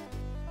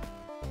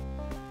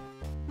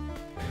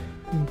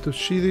 into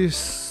shitty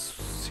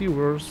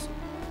sewers.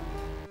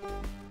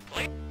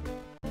 Please,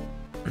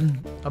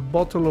 A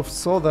bottle of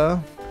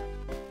soda.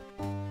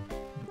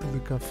 To the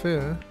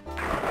cafe.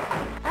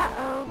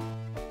 Uh-oh.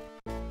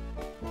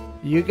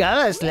 You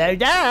gotta slow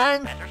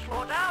down. better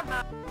slow down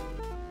now.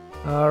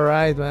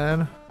 Alright,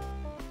 man.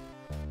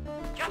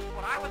 Just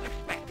what I was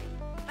expecting.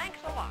 Thanks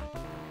a lot.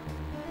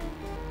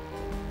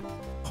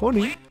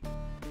 Honey.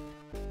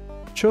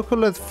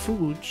 Chocolate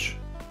fudge.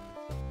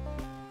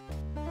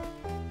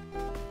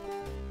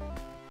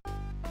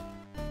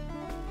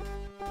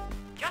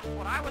 Just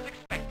what I was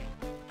expecting.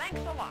 Thanks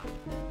a lot.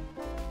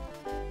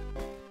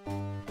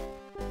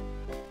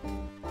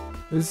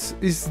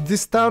 Is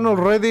this town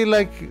already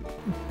like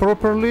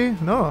properly?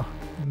 No,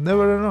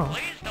 never know.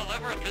 Please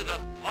deliver to the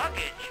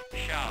luggage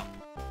shop.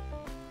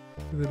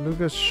 The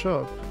luggage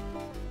shop.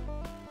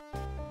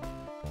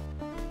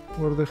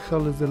 Where the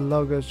hell is the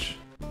luggage?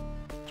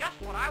 Just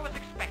what I was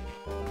expecting.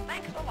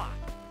 Thanks a lot.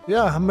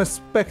 Yeah, I'm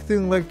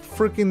expecting like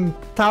freaking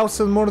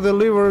 1,000 more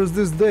deliveries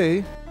this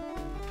day.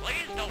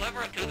 Please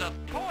deliver to the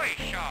toy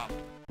shop.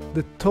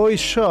 The toy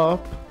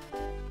shop.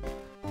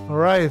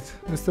 Alright,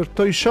 Mr.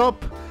 Toy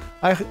Shop.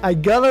 I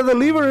got a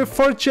delivery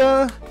for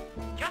ya.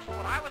 Just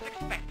what I was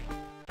expecting.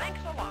 Thanks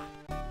a lot.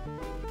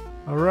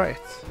 Alright.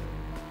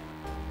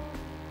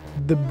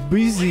 The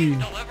busy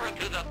Please deliver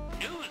to the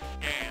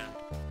newsstand.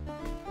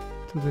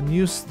 to the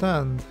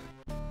newsstand.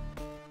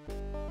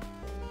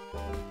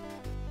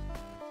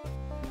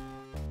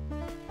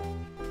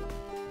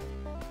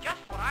 Just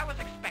what I was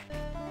expecting.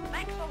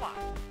 Thanks a lot.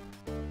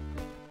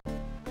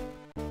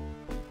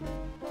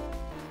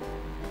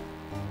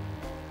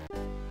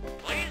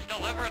 Please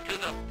deliver to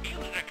the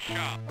music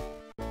shop.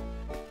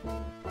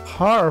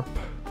 Harp.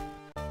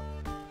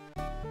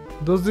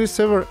 Does this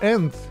ever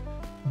end?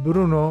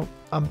 Bruno,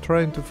 I'm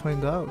trying to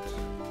find out.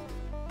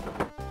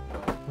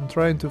 I'm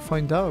trying to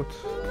find out.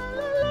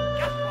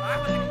 Just what I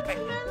was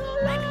expecting.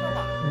 Thanks a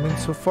lot. I mean,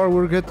 so far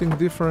we're getting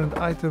different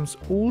items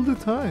all the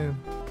time.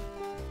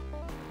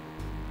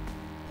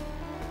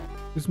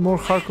 It's more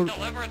Please hardcore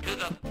deliver to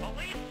the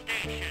police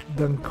station.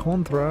 than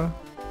Contra.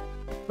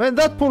 Man,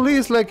 that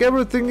police, like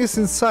everything is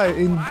inside,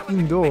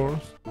 indoors.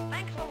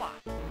 Thanks a lot.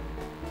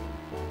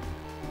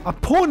 A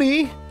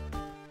pony?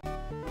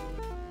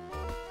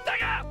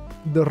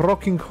 The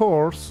rocking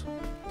horse.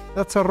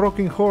 That's a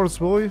rocking horse,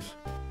 boys.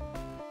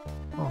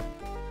 Oh,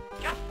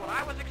 Just what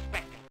I was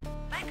expecting.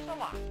 Thanks a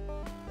lot.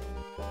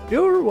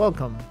 you're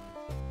welcome.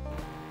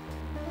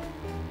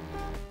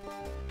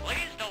 Please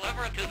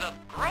deliver to the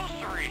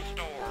grocery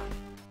store.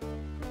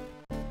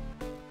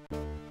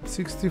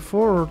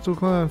 64 or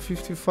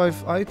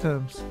 255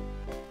 items.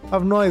 I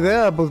have no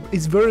idea, but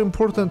it's very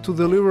important to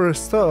deliver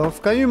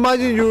stuff. Can you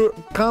imagine your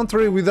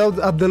country without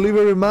a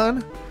delivery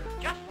man?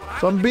 Just what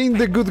So I I'm was being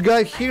the expecting. good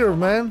guy here,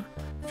 man.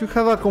 If you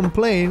have a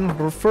complaint,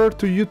 refer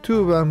to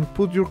YouTube and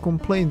put your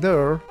complaint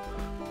there.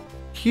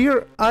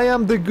 Here, I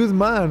am the good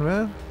man,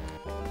 man.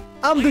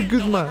 I'm the Please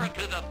good deliver man.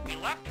 to the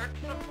electric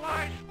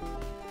supplies.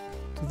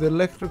 To the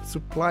electric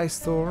supply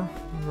store.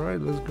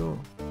 Alright, let's go.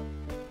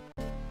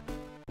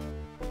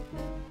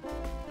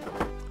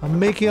 I'm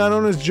making an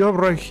honest job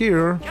right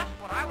here. Just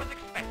what I was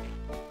expecting.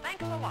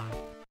 Thanks a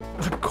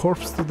lot. A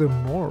corpse to the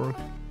morgue.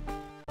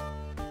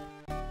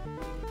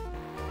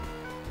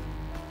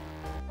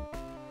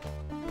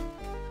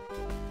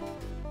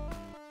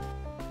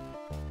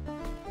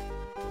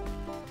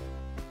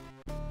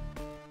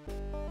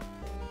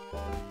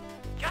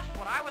 Just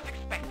what I was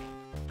expecting.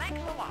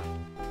 Thanks a lot.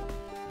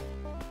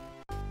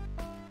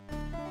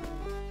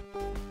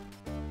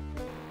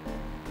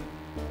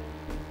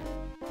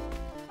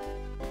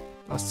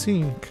 A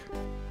sink.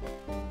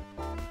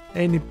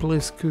 Any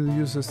place could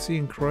use a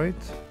sink,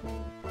 right?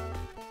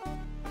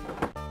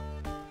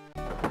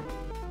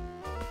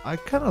 I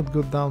cannot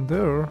go down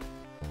there.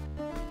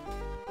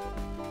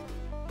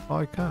 Oh,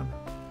 I can.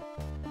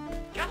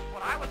 Just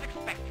what I was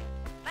expecting.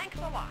 Thanks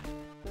a lot.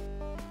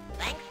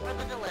 Thanks for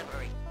the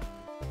delivery.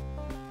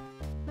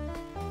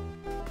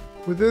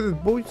 We did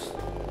it, boys.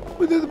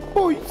 We did it,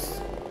 boys.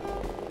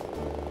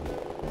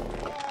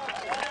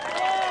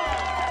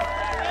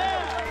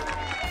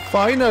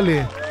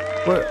 Finally.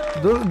 Well,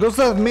 does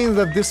that mean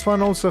that this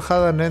one also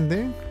had an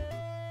ending?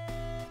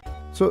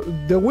 So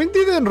the win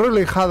didn't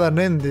really have an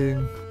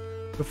ending.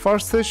 The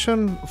first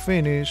session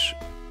finished.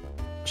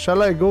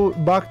 Shall I go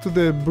back to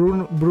the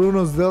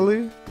Bruno's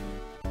Deli?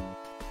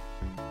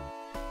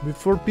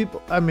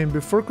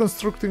 Before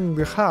constructing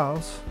the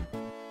house.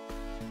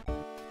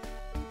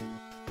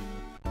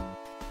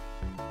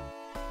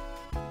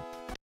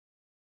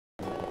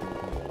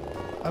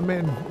 I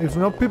mean, if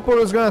no people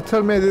is gonna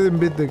tell me I didn't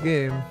beat the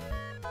game.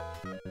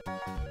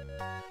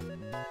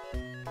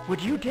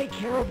 Would you take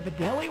care of the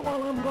deli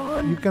while I'm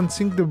gone? You can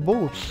sink the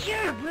boat.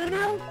 Sure,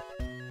 Bruno.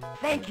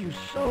 Thank you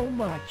so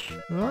much.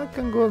 I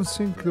can go and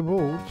sink the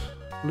boat,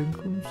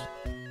 Lincolns.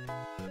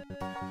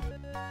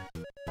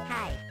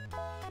 Hi.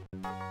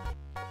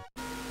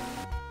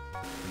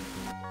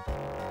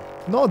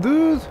 No,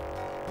 dude!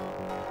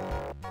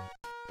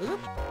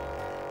 Oops.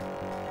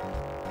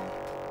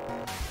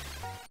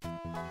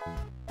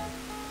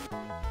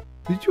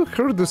 Did you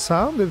hear the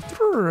sound?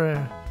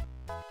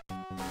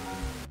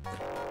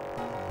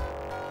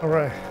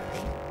 Alright.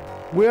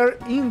 We are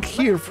in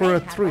here for a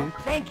treat.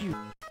 Thank you.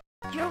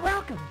 You're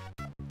welcome.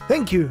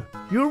 Thank you!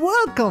 You're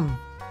welcome!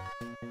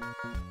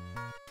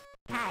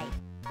 Hi.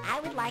 I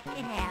would like to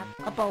have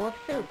a bowl of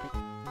soup.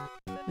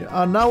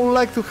 Yeah, and I would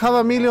like to have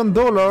 $1 million.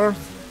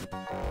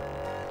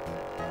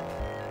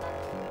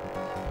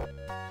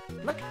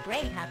 Looks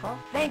great, Huckle.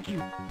 Thank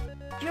you.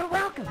 You're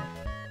welcome.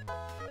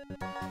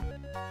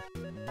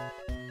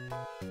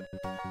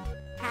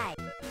 Hi.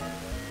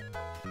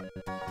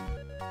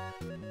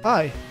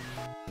 Hi.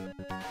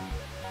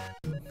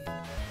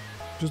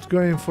 Just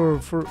going for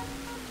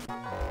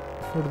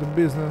the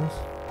business.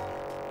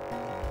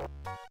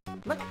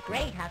 Looks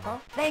great, Huckle.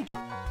 Thank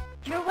you.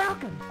 You're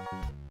welcome.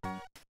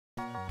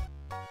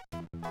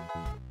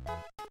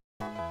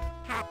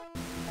 Hi.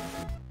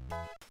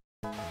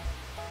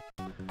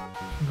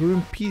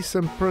 Green peas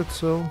and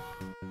pretzel.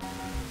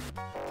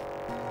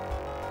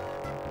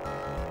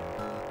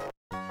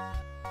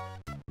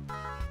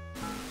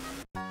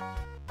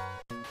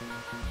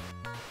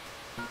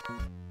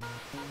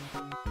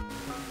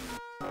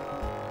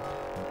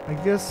 I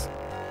guess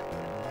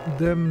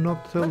them not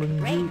Looks telling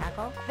great, you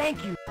Huckle.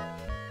 Thank you.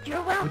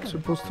 You're welcome. it's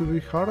supposed to be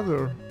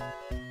harder.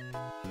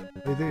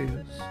 It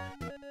is.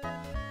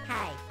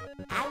 Hi.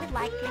 I would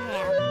like to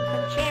have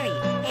some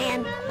cherries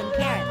and some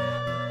carrots.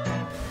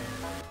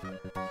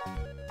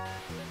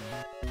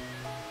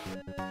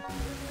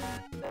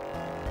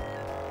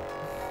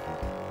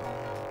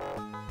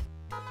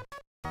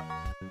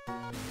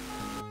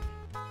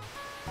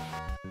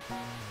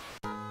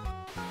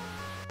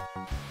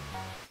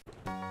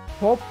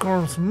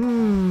 Popcorns,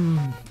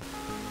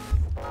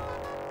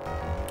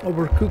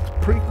 Overcooked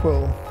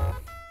prequel.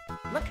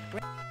 Looks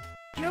great.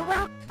 You're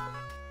welcome.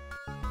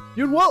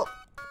 You're well.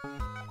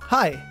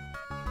 Hi.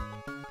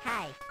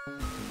 Hi.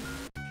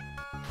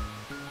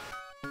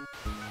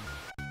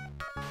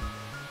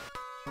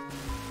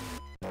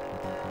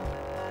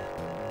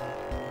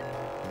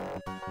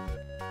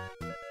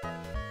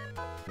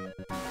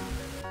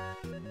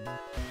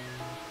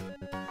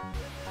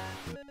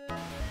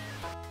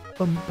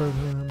 Bum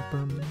bum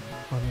bum bum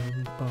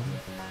bum bum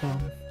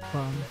bum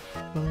bum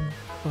bum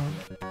bum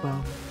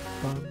bum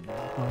bum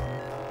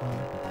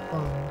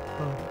bum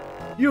bum.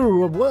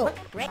 You're well. Looks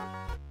great.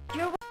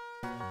 You're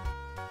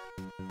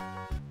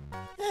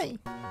Hey.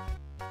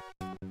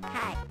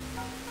 Hi.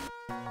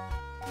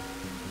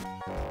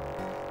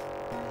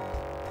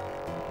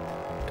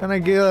 Can I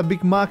get a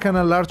Big Mac and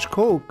a large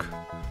Coke?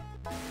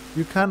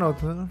 You cannot,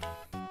 huh?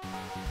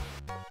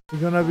 You're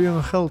gonna be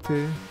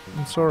unhealthy.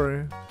 I'm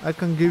sorry. I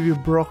can give you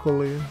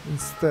broccoli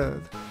instead.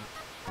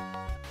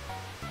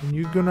 And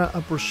you're gonna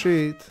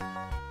appreciate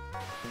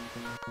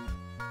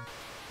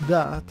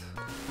that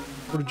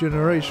for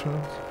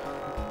generations.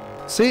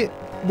 See,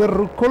 the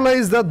rucola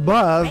is that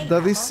bad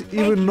that is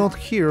even not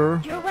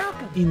here You're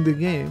welcome. in the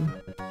game.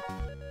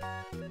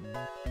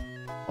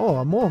 Oh,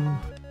 a mom.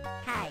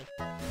 Hi.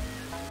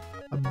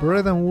 A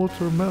bread and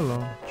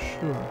watermelon.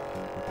 Sure.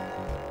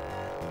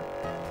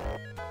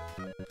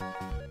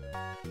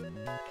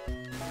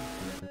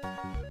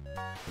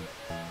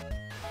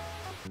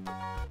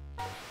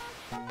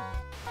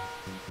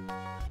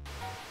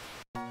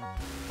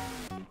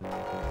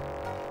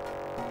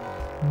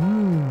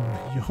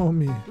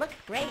 Yummy. Looks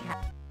great,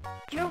 Huckle.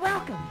 You're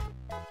welcome.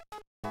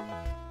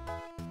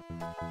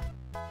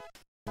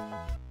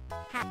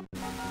 Hi.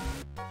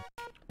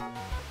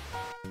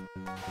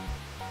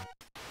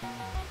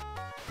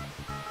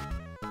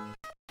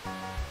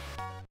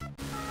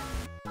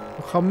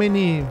 How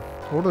many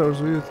orders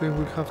do you think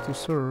we have to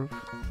serve?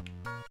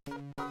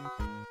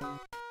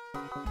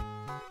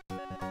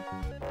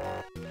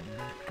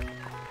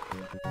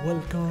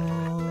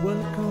 Welcome,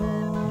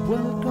 welcome,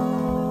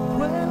 welcome,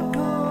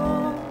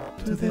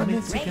 welcome to the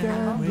Looks great,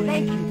 Mexican Huckle. way.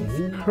 Thank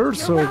you.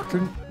 Herzog,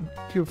 thank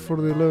you for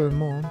the 11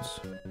 months.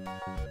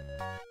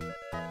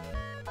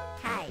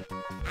 Hi.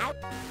 I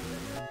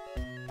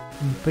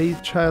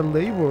Unpaid child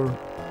labor.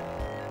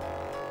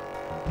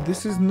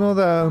 This is not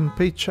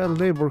unpaid child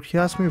labor. He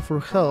asked me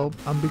for help,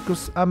 and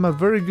because I'm a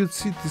very good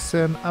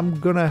citizen, I'm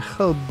gonna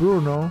help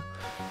Bruno.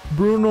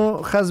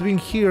 Bruno has been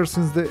here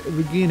since the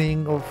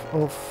beginning of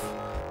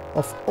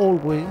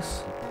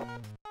always.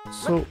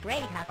 So Looks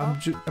great,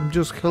 Huckle. I'm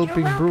just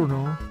helping welcome.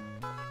 Bruno.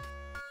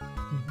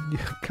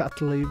 Yeah,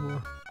 cat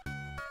labor.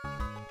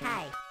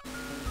 Hi.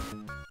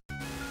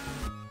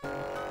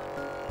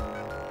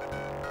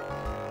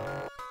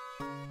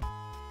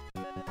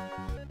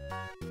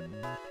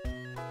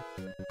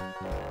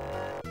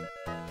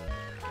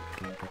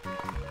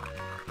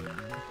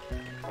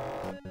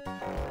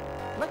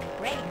 Looks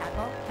great,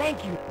 Huckle.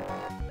 Thank you.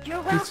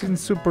 You're He welcome.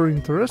 seems super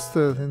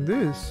interested in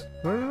this.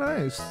 Very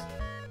nice.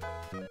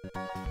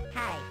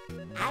 Hi.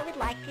 I would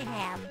like to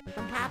have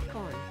some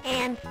popcorn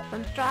and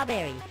some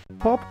strawberries.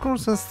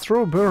 Popcorns and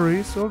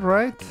strawberries,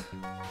 alright.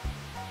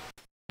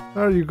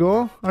 There you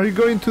go. Are you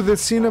going to the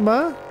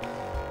cinema?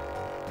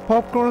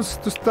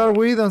 Popcorns to start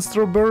with and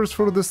strawberries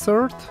for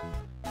dessert?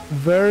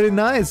 Very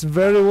nice.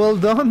 Very well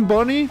done,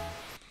 Bonnie.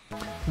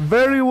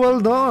 Very well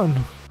done.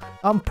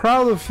 I'm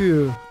proud of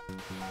you.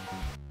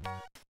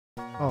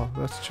 Oh,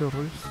 that's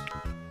cherries.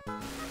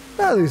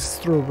 That is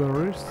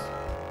strawberries.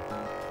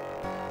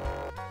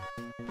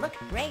 Looks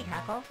great,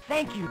 Huckle.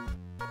 Thank you.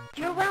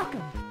 You're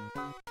welcome.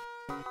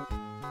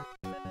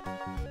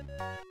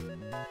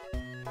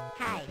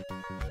 Hi.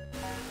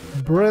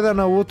 Bread and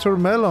a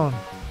watermelon.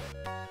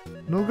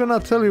 Not gonna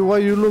tell you why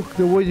you look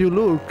the way you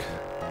look,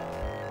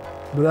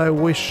 but I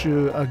wish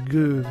you a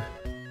good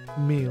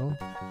meal.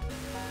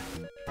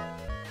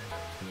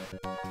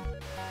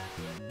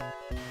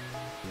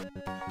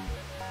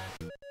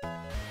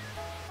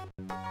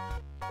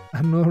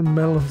 Another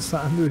melon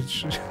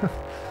sandwich.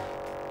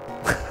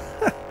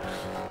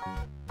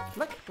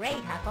 Looks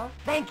great, Huckle.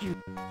 Thank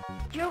you.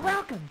 You're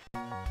welcome.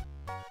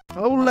 I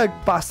would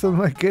like pasta and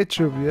my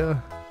ketchup,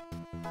 yeah.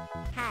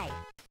 Hi,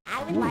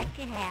 I would like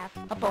to have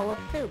a bowl of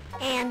soup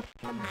and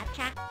some hot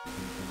chocolate.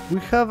 We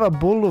have a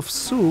bowl of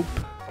soup.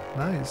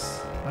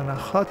 Nice. And a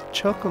hot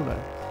chocolate.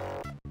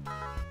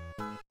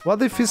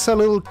 What if it's a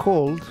little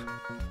cold?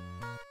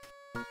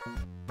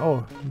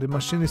 Oh, the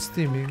machine is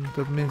steaming.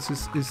 That means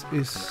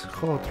it's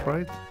hot,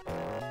 right?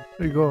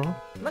 There you go.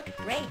 Looks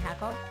great,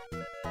 Huckle.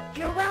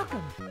 You're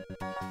welcome.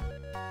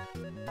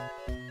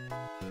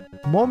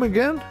 Mom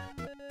again?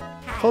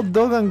 Hi. Hot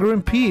dog and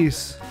green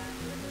peas.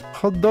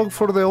 Hot dog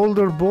for the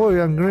older boy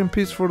and green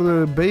peas for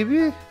the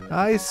baby?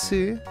 I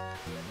see.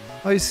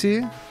 I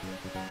see.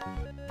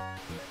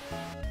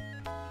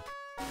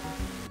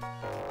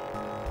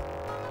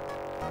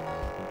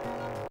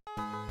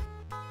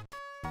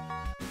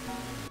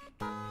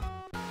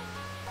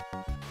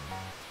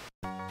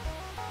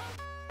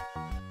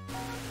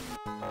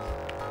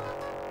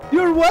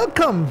 You're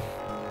welcome!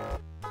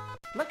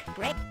 Looks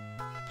great.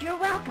 You're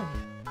welcome.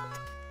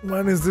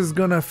 When is this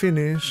gonna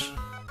finish?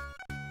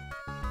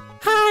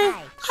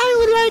 Hi. I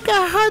would like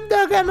a hot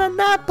dog and an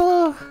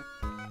apple.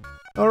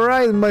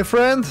 Alright, my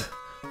friend.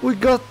 We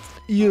got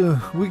you.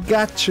 We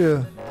got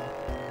you.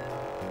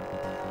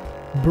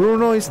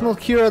 Bruno is not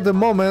here at the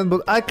moment,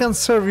 but I can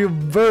serve you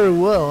very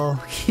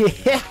well.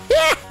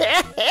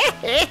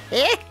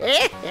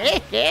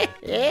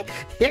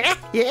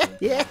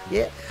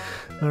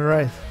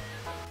 Alright.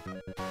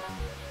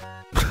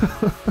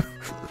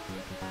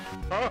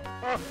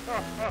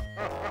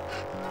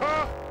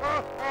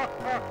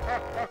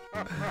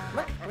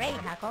 Looks great,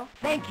 Huckle.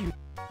 Thank you.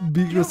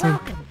 Bigos and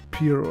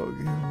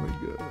pierogi. Oh my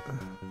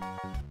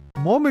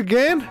god. Mom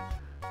again?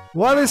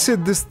 What is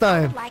it this I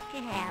time? would like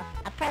to have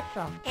a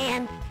pretzel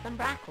and some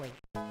broccoli.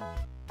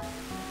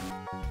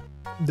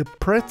 The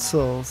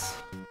pretzels.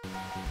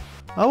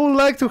 I would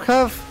like to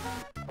have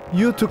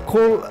you to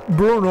call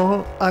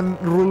Bruno and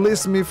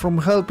release me from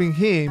helping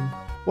him.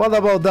 What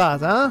about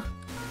that, huh?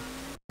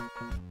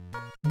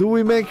 Do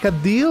we make a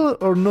deal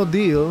or no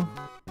deal?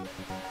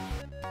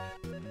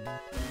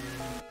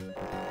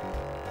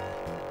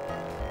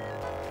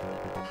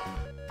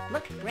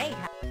 Looks great,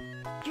 Huckle.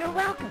 You're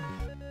welcome.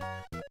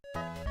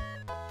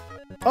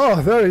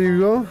 Oh, there you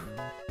go.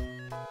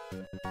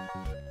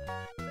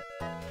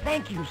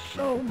 Thank you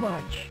so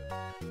much.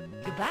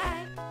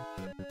 Goodbye.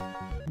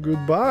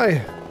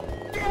 Goodbye.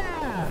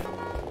 Yeah.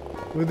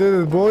 We did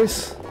it,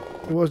 boys.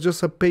 It was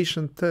just a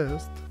patient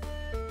test.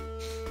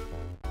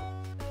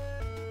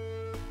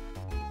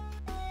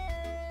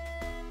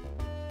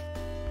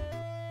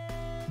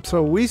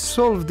 So we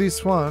solved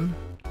this one.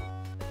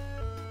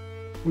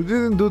 We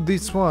didn't do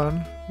this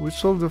one. We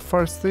solved the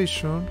fire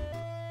station.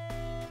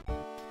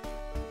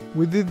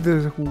 We did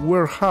the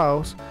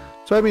warehouse.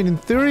 So I mean, in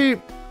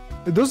theory,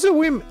 does the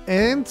win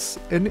end?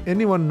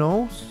 Anyone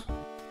knows?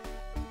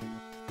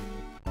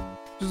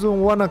 Just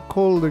don't wanna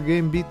call the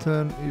game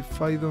beaten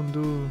if I don't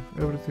do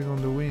everything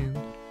on the win.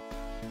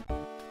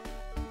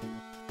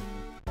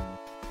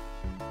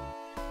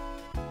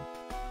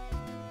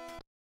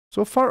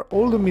 So far,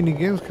 all the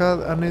minigames had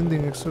an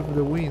ending except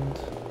the wind.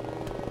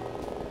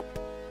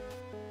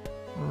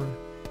 Alright.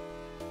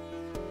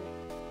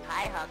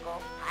 Hi,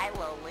 Huckle. Hi,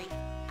 Lowly.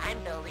 I'm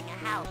building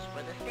a house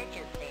for the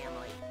Stitches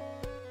family.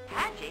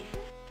 Hi,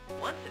 Jason.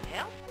 Want some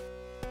help?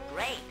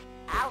 Great.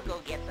 I'll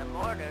go get the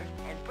mortar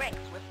and bricks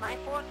with my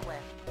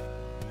forklift.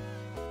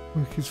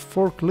 With his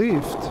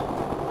forklift.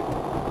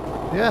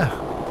 Yeah.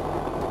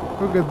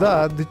 Look at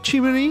that. The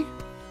chimney.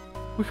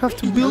 We have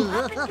to build.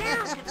 Up and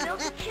down to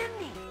build a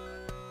chimney.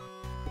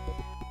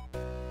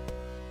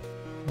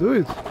 Do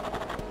it.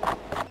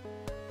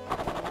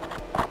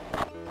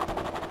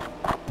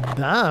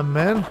 Damn,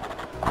 man.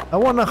 I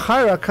wanna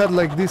hire a cat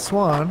like this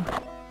one.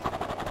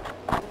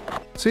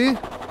 See?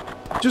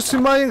 Just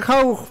imagine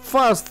how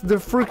fast the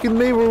freaking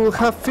neighbor will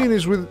have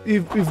finished with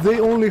if they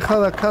only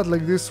had a cat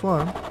like this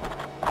one.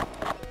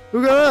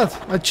 Look at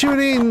that! A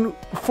chimney in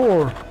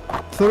 4,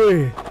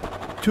 3,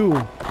 2,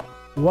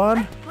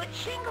 1. Put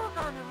shingles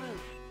on the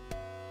roof.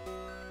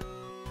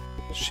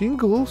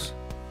 Shingles?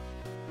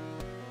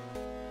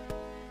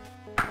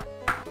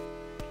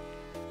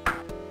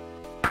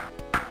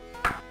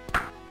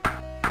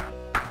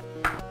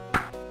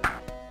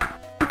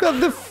 Look at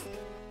the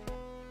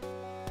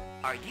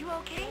Are you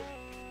okay?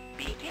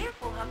 Be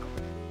careful, Huckle.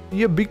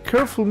 yeah, be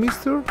careful,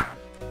 mister.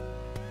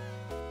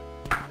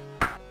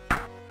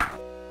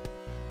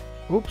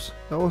 Oops,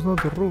 that was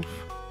not the roof.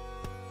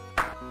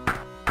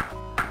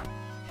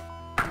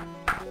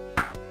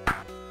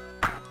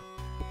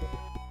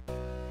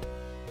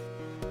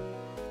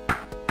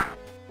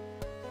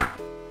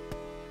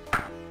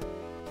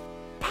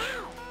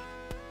 Ow!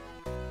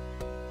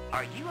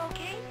 Are you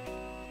okay?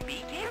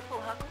 Be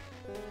careful, Huckle.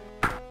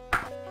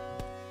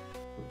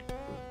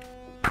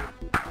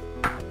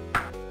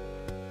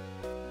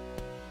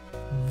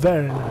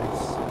 Very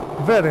nice.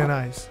 Very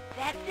nice.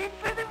 That's it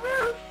for the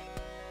roof.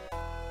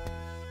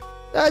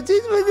 That's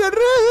it for the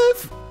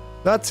roof!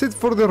 That's it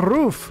for the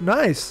roof.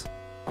 Nice.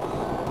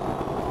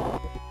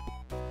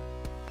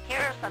 Here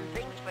are some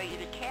things for you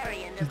to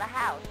carry into the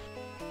house.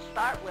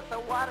 Start with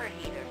the water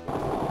heater.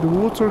 The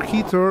water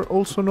heater,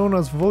 also known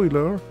as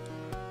boiler.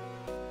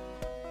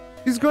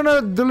 He's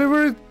gonna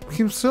deliver it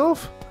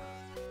himself?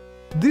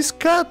 This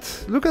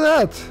cat, look at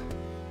that.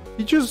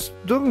 He just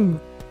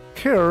don't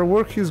care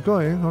where he's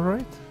going,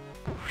 alright?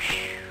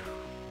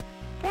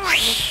 That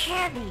was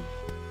heavy.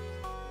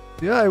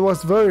 Yeah, it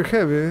was very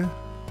heavy.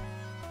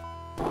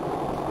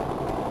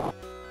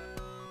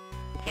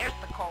 Here's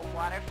the cold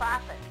water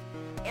faucet.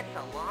 It's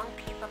a long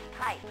piece of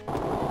pipe.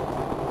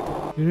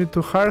 You need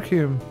to hire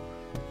him.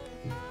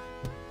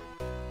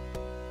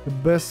 The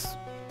best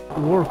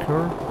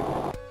worker.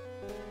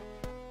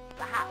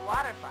 The hot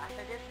water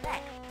faucet is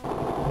next.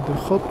 The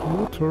hot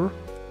water.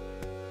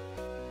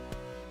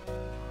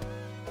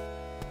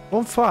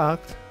 Fun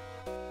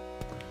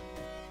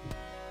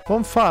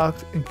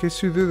fact, in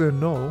case you didn't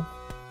know,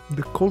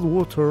 the cold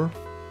water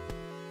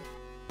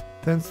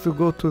tends to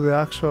go to the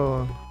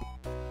actual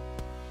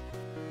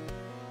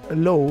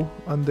low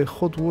and the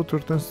hot water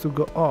tends to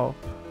go up.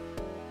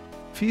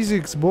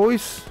 Physics,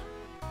 boys.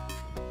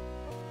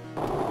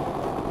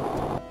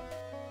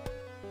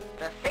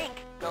 The sink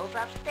goes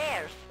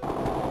upstairs.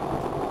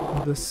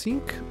 The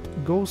sink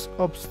goes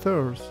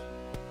upstairs.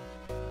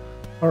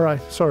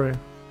 Alright, sorry.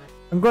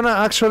 I'm gonna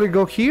actually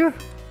go here.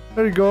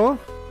 There you go.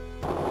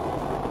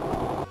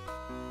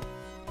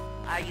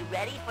 Are you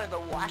ready for the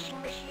washing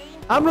machine?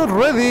 I'm not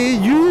ready.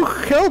 You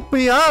help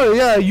me out.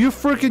 Yeah, you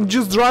freaking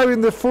just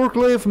driving the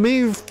forklift,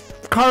 me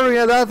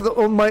carrying that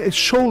on my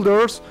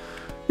shoulders.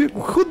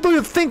 Who do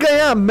you think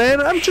I am,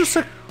 man? I'm just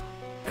a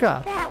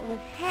cat. That was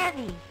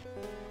heavy.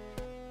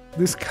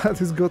 This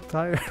cat is got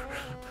tired.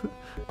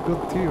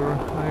 Got tear.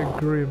 I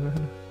agree,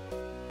 man.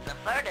 The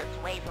furnace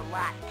weighs a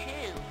lot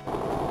too.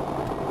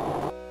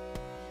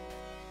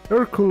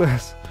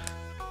 Hercules.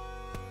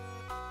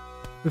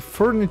 The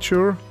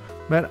furniture.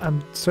 Man,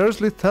 I'm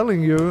seriously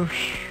telling you.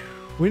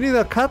 We need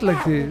a cat like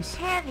That was this.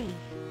 heavy.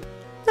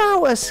 That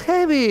was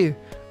heavy.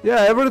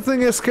 Yeah,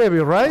 everything is heavy,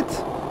 right?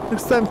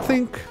 Next time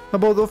think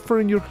about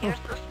offering your Here's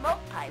the smoke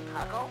pipe,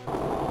 Huckle.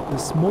 The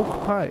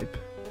smoke pipe.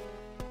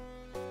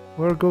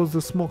 Where goes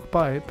the smoke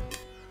pipe?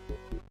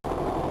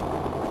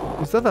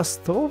 Is that a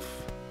stove?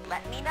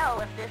 Let me know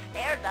if this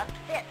air duct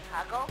fits,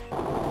 Huckle.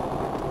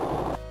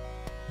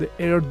 The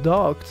air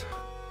duct.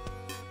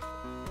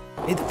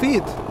 It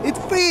fit! It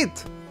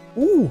fit!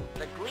 Ooh!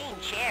 The green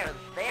chair is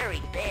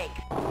very big.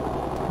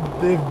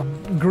 The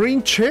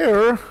green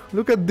chair.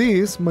 Look at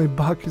this. My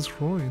back is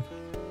ruined.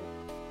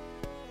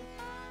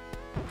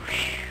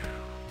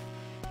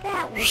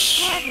 That was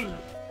heavy.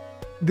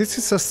 This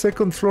is a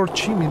second floor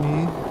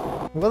chimney.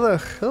 What the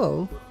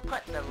hell?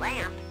 Put the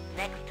lamp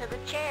next to the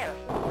chair.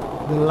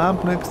 The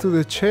lamp next to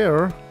the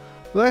chair.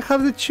 But I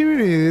have the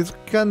chimney. It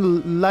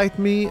can light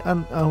me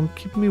and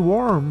keep me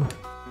warm.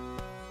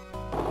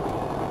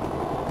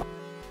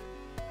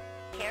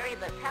 Carry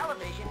the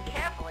television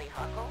carefully,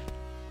 Huckle.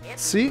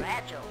 It's See?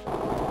 fragile.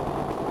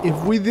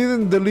 If we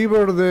didn't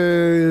deliver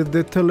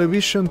the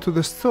television to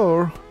the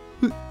store,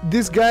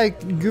 this guy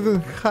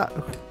couldn't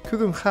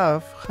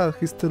have had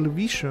his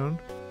television.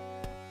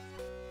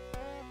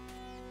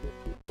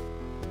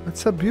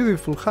 It's a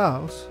beautiful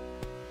house.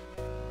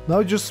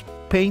 Now just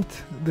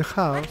paint the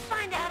house. Let's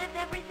find out if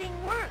everything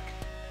works.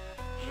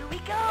 Here we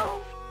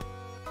go.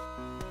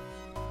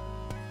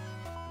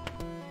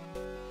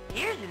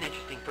 Here's an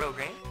interesting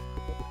program.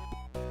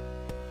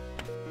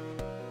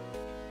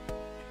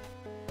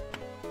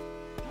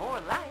 More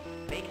light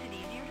makes it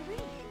easier to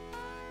read.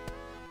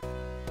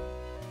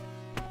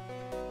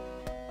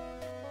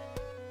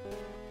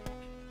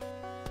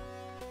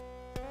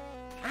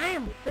 I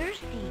am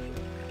thirsty.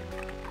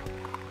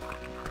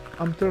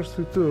 I'm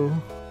thirsty too.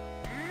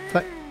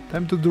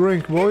 Time to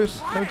drink, boys.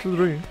 Time to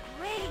drink.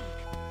 Great.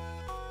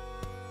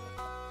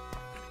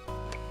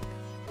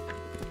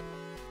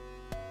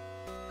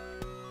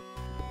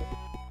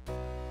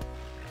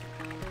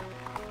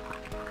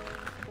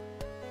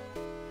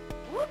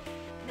 Whoops,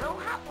 no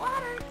hot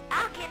water.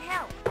 I'll get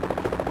help.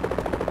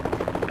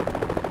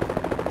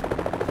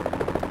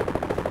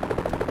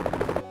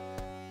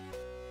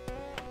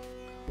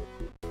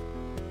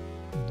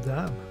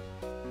 Damn.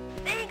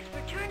 Thanks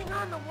for turning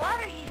on the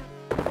water heater.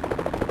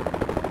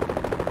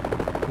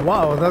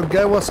 Wow, that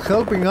guy was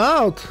helping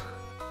out.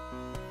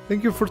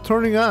 Thank you for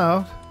turning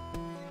out.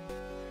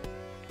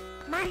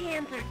 My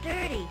hands are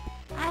dirty.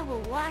 I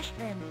will wash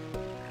them.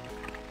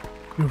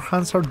 Your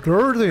hands are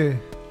dirty.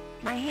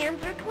 My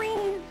hands are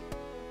clean.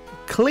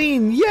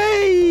 Clean,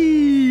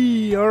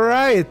 yay!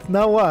 Alright,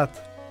 now what?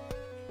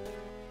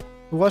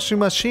 Washing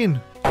machine.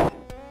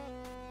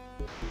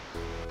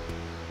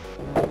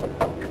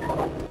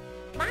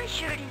 My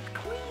shirt is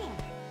clean.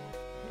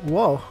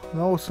 Wow,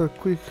 that was a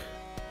quick...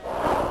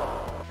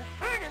 The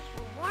furnace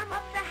will warm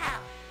up the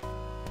house.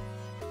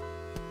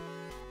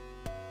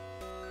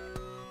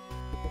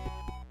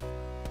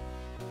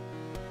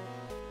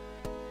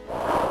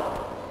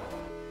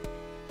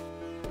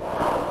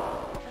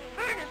 The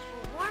furnace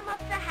will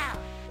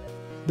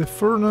The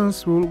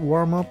furnace will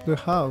warm up the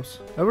house.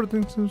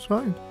 Everything seems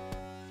fine.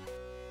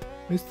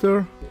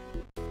 Mister.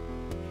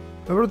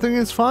 Everything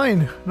is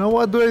fine. Now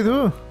what do I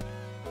do?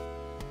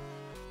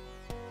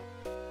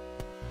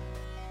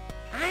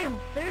 I am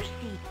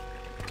thirsty.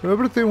 So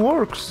everything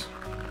works.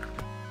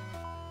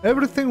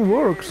 Everything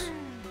works.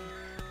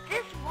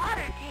 This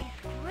water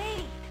tastes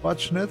great.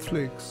 Watch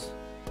Netflix.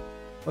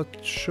 What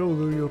show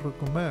do you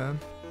recommend?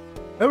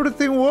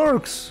 Everything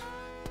works.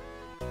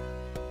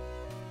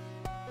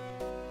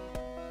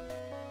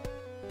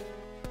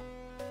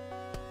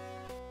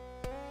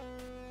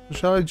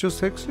 Shall I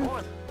just exit?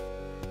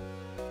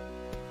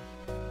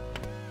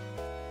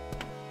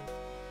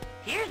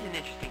 Here's an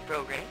interesting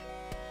program.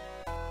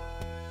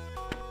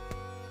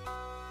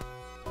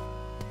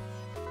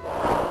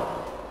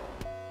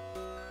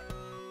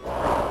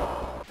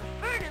 The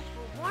furnace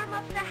will warm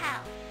up the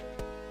house.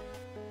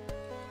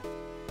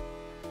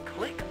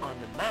 Click on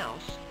the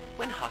mouse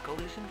when Huckle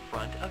is in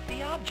front of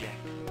the object.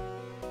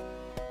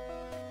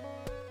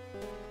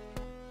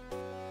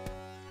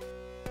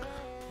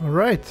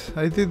 Alright,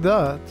 I did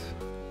that.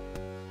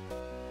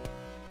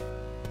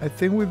 I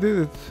think we did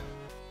it.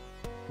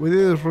 We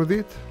did it,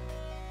 Rodit.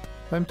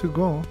 Time to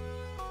go.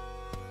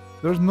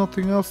 There's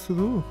nothing else to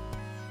do.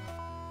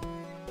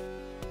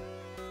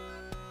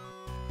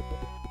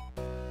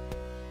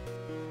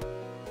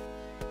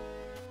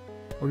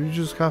 Or you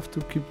just have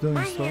to keep doing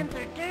My stuff. hands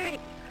are dirty.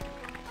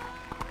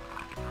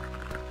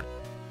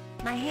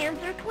 My hands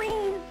are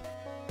clean.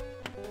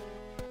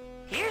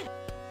 Here's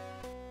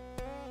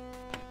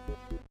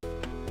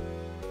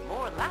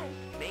more life.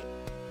 Make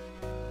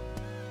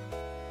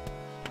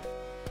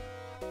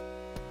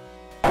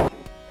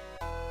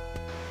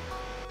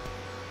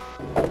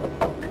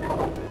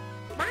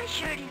My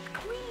shirt is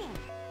clean.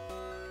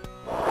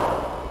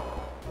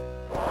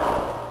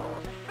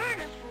 The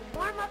furnace will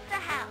warm up the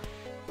house.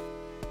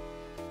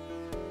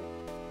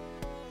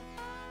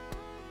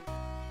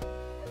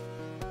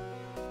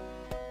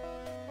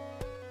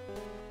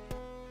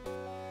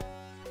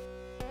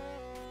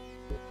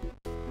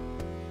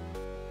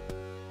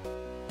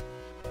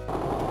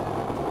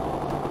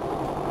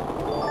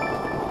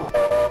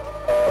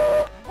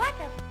 What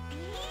a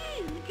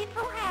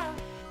beautiful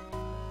house.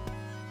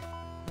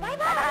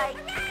 Bye-bye.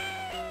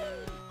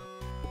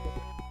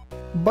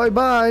 Bye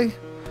bye.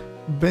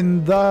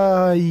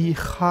 Bendai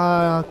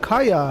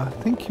Kaya.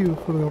 Thank you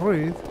for the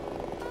raid.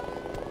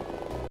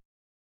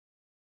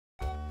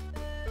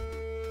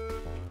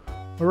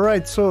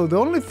 Alright, so the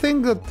only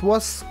thing that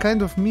was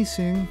kind of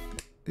missing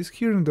is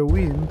hearing the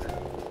wind.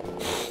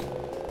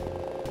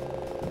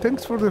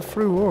 Thanks for the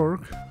free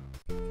work.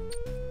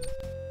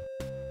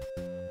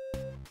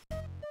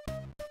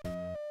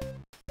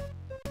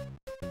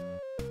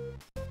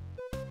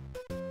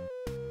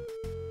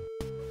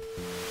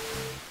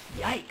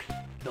 Yikes!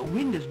 The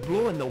wind is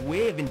blowing the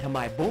wave into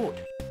my boat.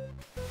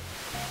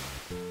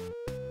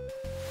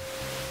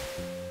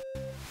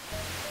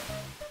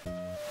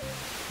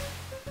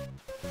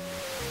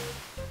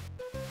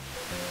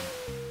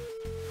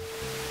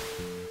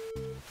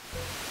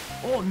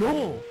 Oh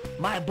no!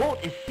 My boat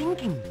is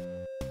sinking!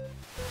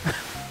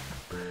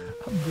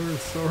 I'm very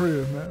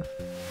sorry, man.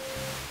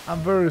 I'm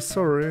very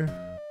sorry.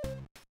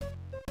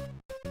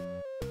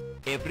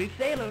 Every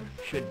sailor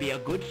should be a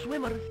good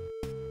swimmer.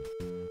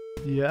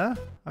 Yeah,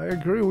 I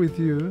agree with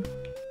you.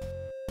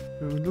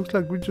 It looks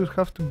like we just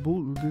have to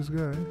bull this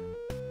guy.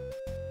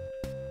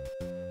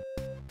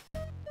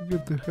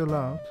 Get the hell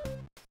out.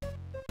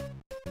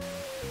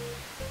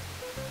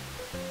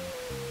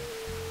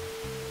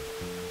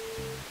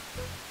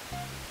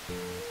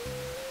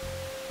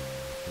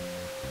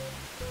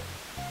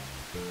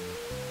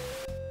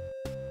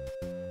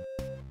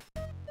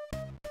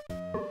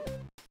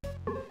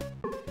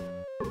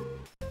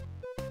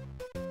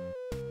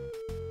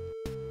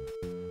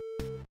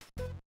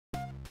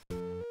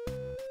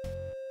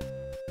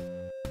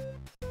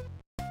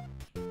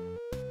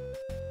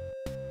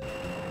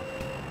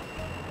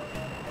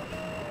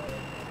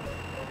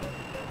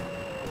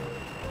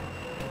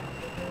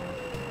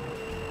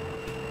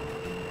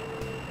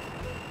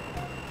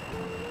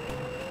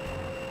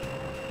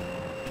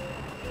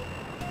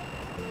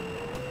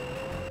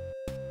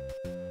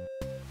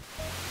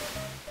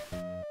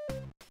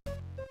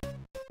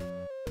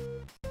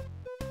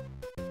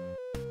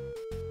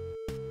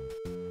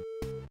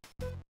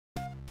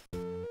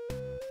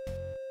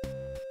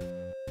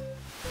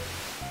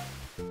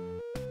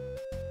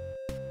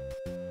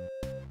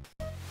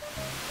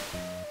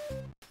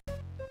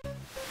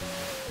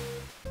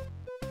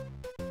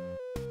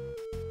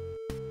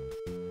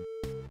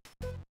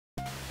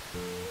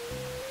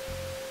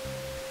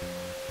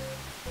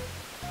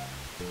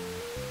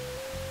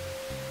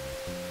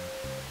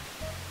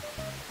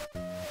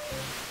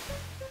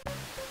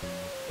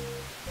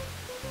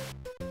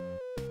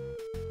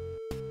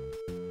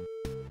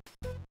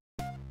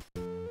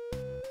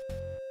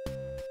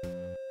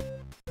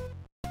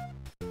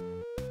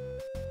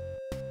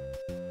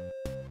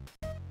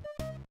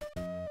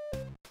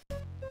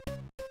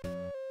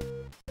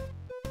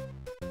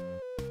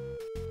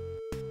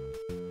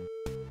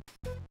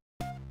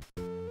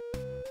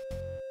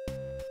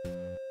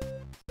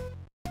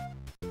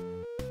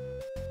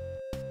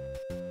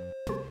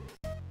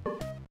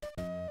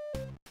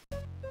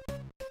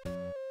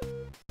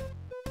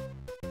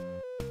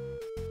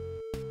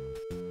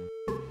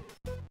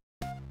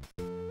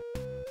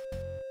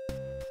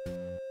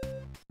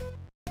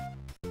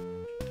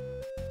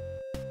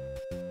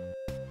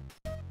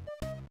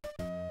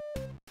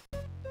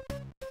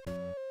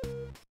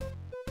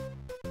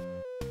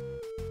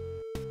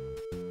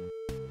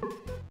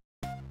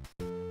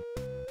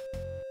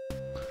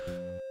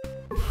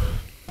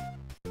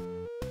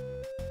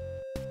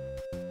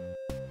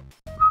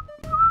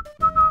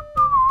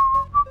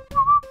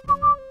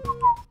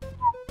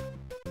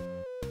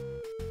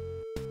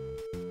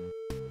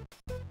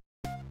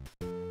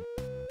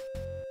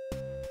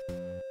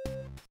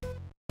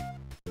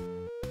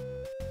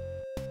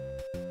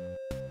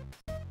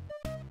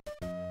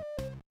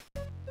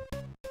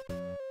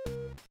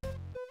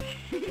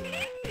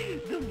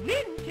 The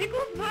wind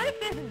tickles my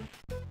feathers.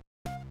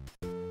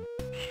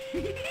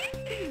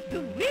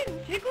 The wind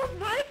tickles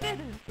my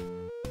feathers.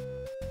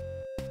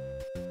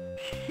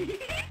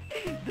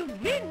 The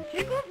wind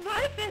tickles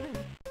my feathers.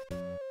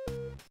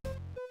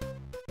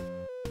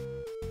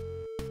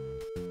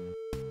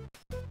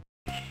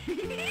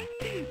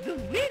 The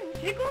wind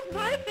tickles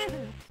my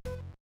feathers.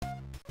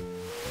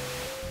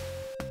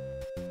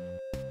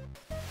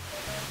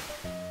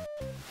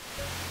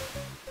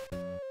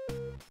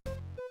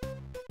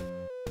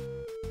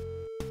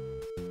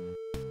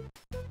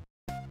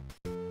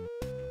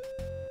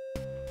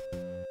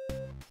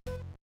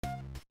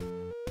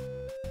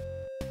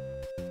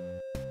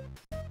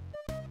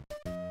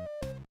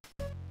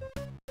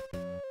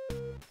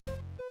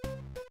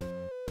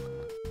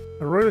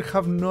 I really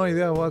have no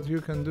idea what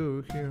you can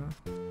do here.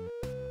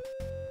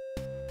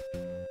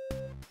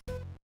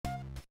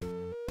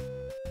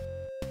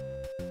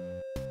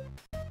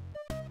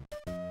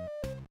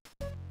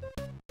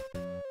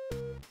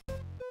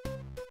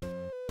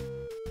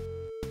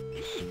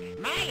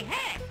 My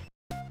hat!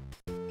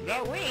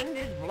 The wind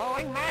is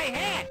blowing my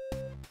hat!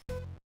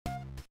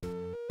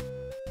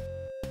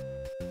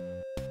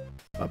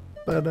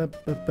 I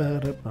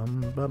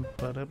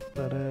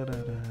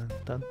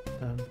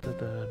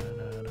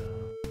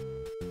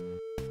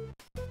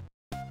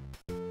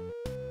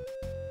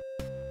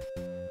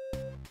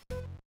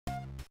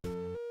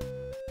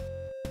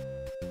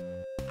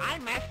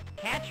must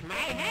catch my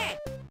hat!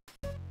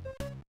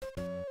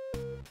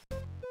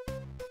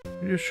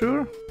 You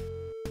sure?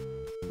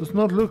 Does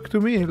not look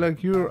to me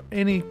like you're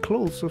any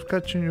close of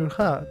catching your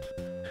hat.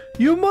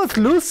 You must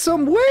lose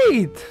some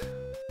weight!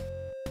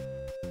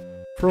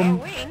 The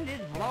wind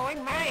is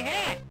blowing my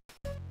hat!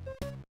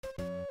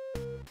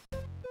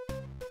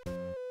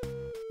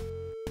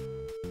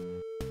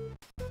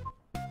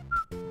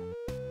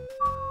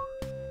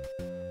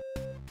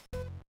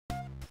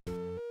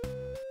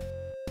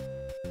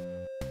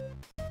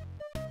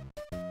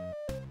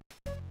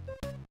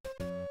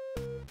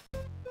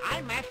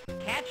 I must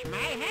catch my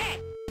hat!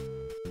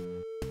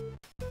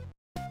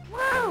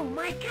 Whoa,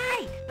 my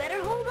kite!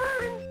 Better hold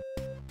on!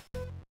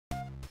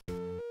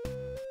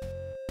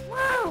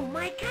 Whoa,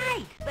 my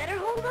kite! Better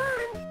hold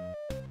on!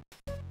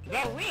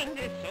 The wind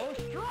is so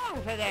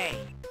strong today!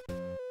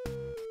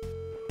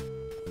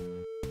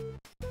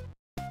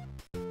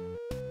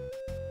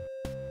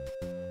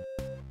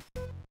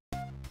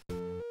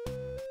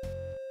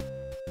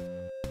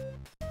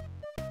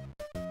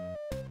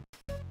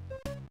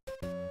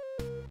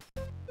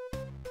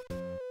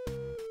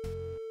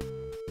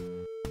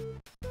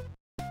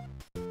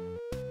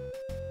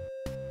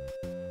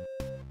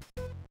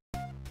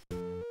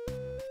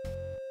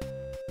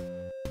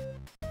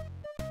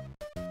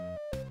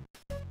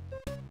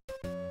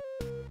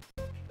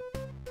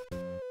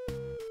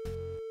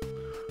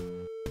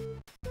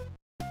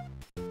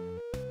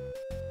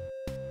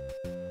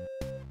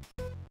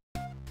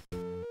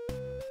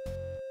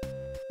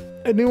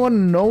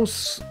 Anyone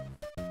knows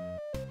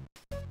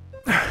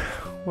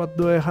what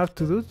do I have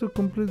to do to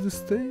complete this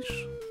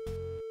stage?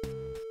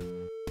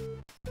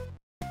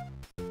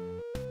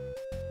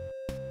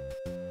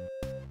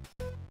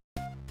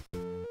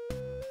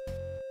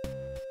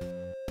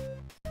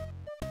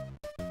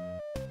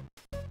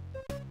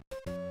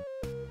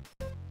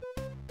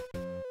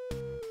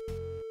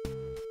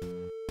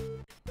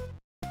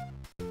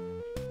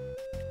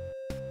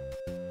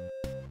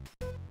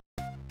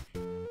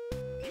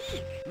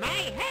 My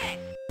hat!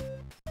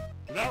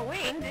 The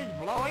wind is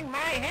blowing my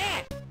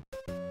hat!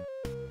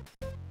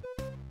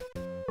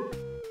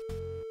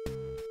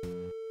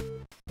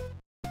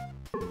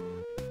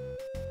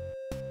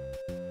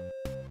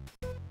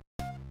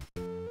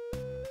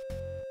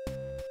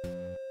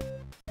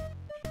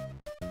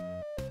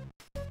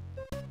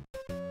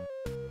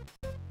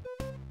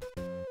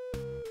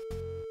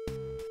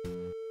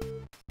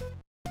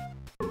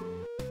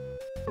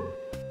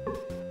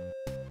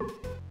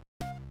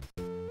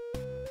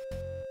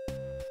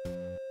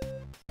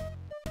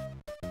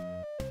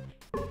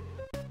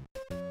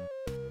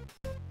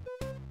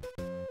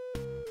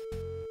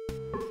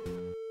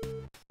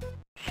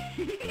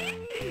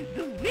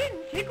 The wind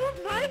tickles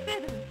my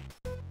feathers.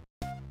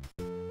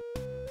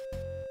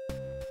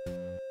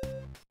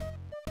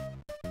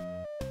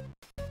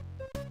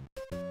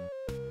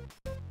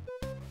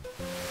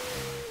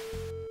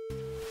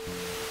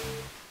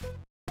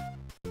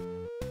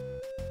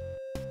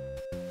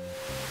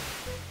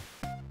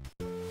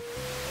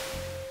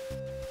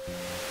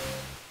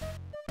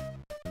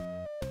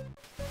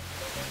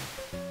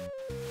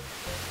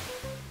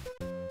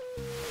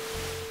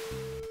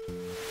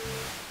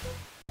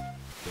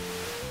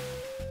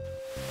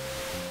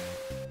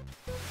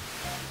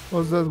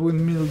 What's that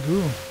windmill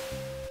do?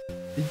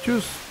 It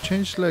just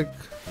changed like...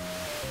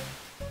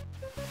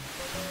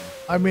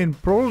 I mean,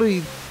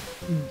 probably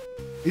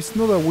it's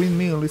not a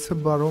windmill, it's a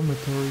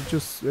barometer. It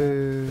just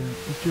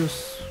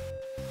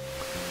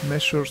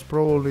measures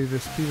probably the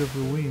speed of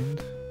the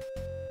wind.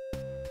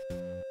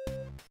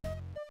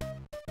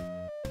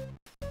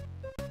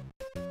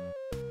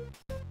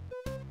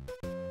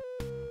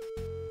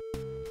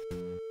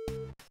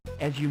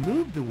 As you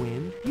move the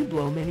wind, you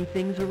blow many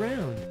things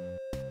around.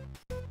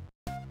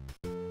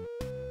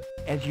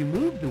 As you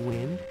move the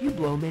wind, you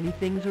blow many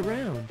things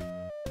around.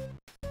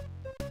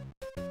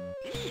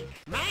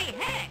 My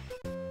hat!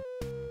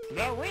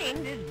 The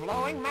wind is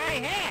blowing my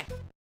hat!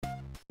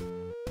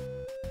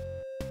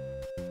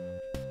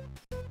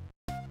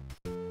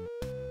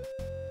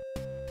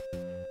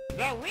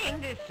 The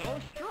wind is so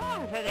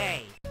strong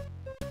today!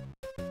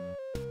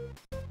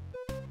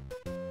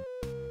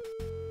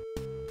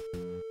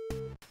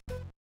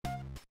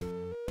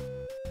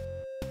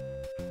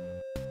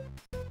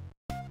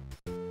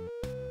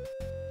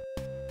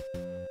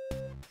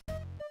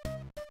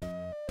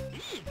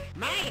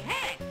 My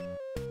hat!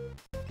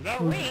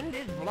 The wind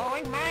is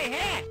blowing my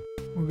hat!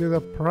 We'll get a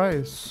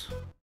prize.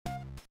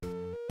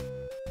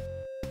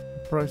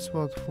 Prize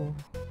what for?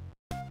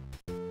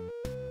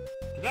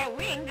 The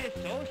wind is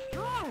so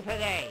strong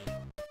today!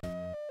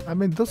 I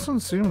mean, it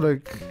doesn't seem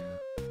like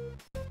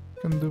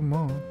it can do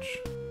much.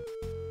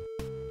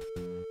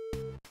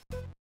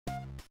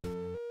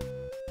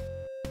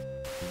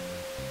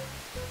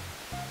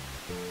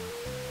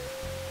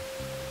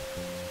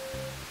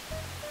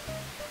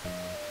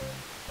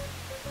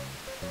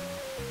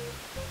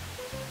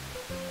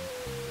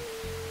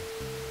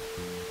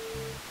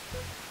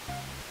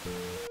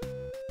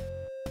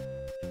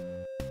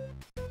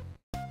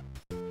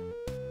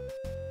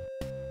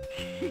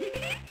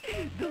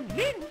 The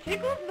wind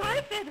tickles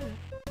my feathers!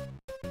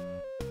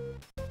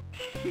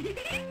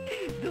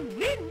 The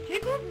wind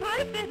tickles my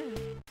feathers!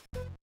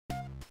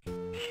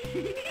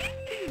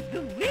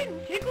 The wind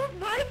tickles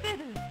my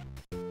feathers!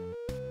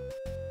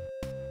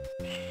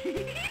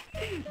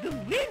 The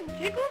wind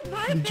tickles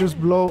my You feathers! just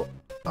blow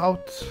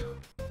out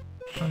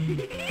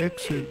and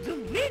exit. The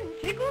wind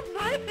tickles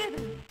my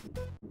feathers!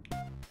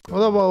 What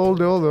about all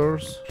the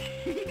others?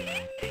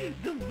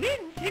 The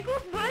wind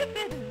tickles my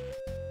feathers!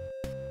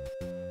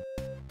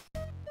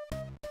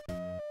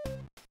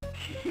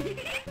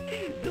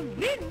 The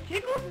wind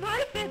tickles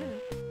my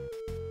feathers!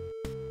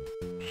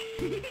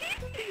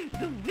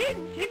 The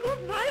wind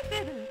tickles my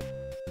feathers!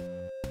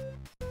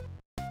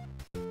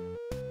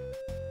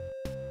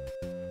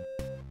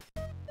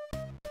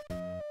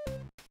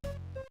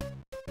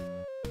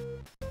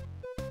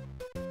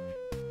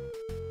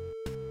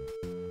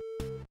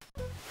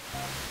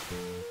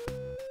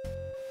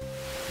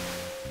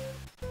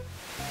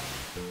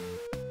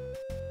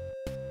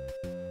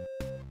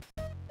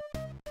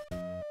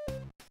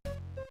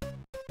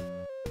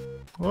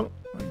 Well,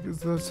 I guess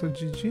that's a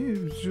GG.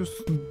 It just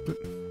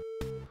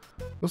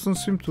doesn't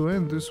seem to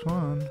end this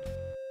one.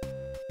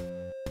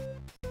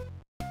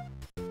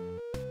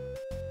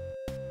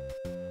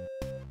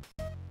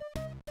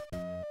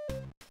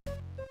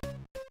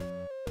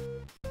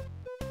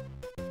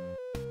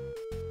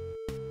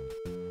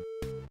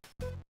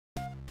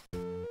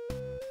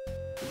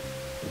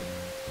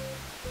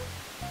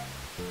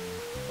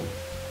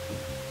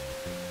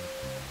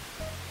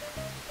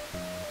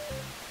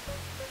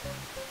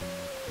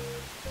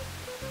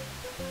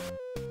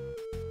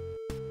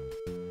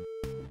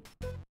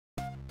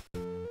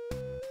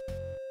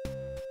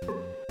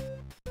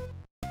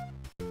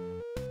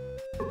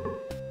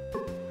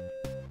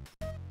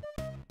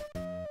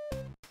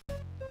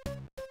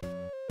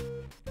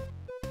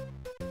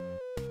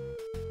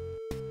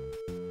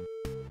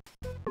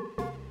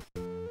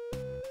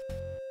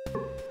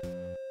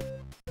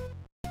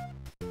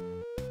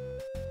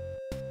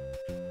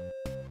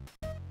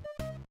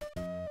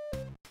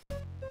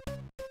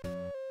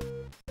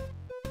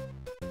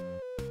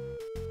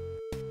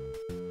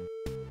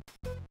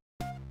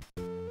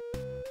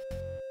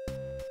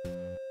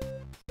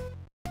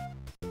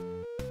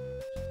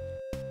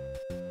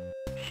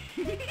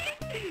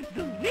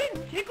 The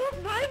wind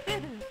tickles my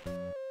feathers!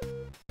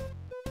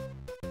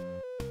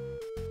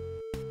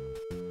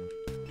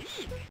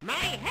 My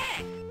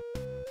hat!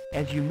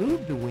 As you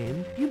move the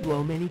wind, you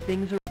blow many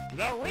things around.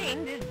 The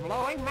wind is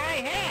blowing my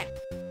hat!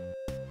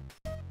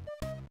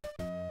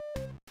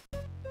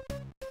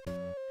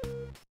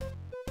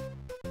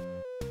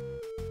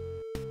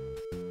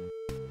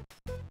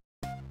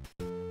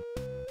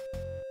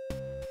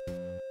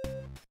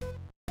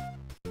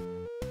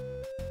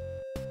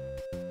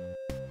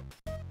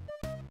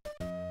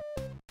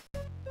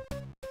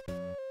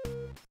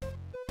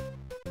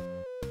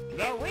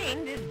 The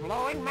wind is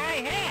blowing my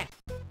hat!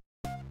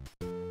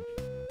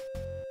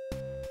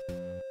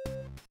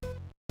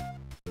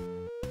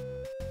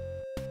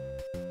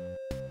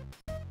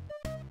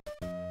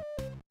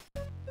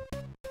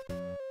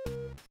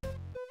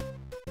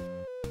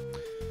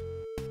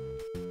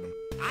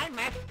 I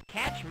must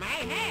catch my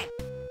hat!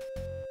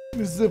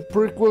 It's the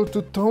prequel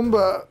to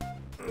Tomba.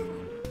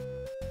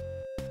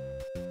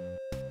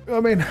 I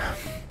mean,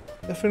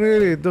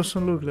 definitely it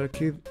doesn't look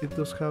like it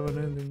does have an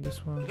ending,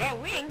 this one. The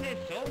wind is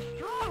so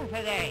strong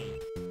today!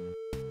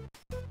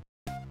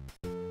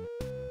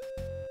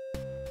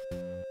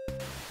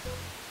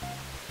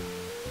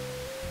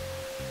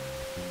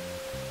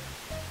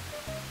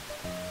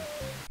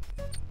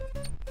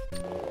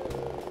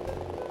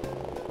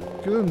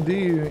 Couldn't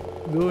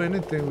do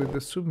anything with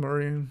the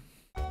submarine.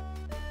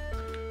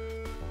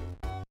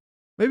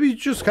 Maybe you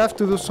just have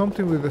to do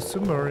something with the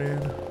submarine.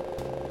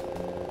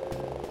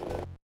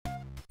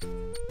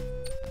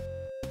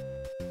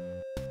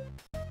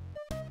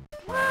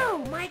 Whoa,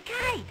 my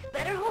kite!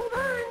 Better hold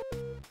on!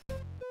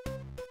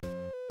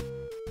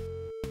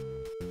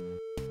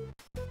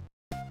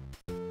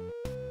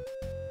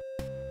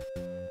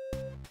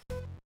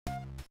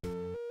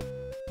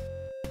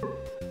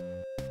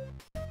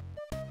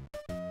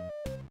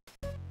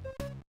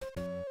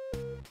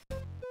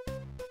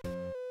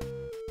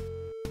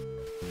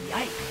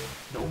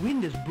 Yikes! The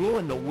wind is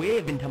blowing the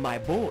wave into my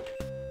boat.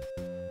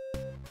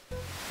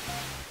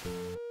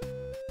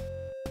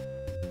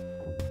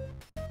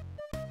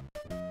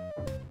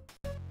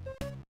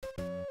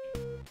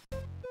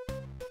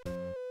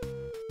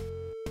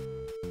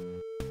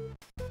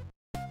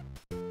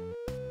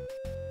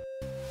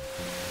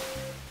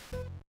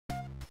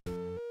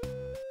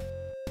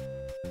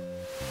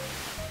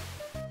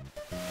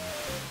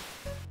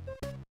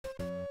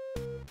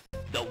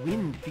 The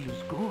wind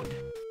feels good.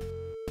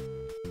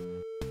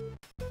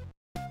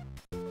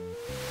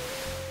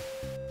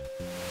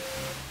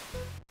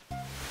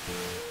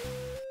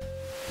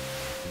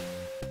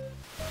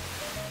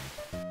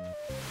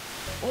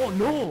 Oh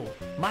no!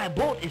 My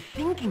boat is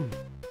sinking!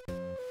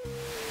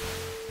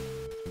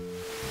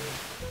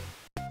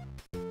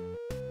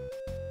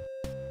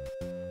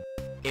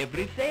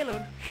 Every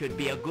sailor should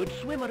be a good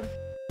swimmer.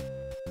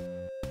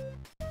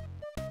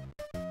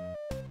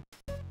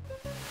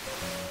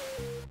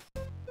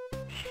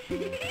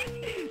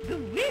 The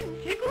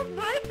wind tickles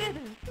my feathers.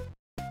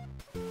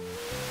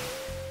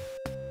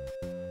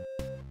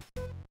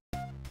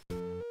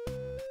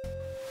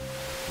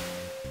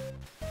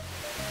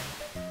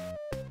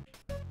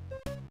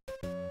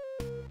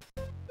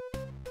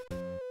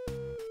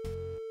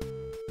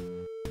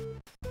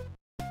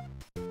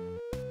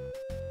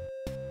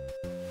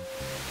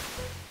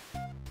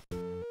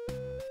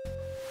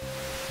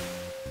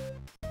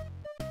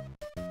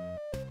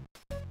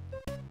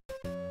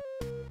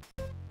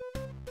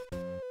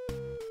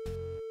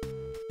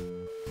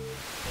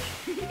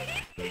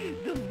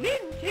 The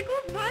wind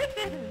tickles my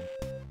feathers.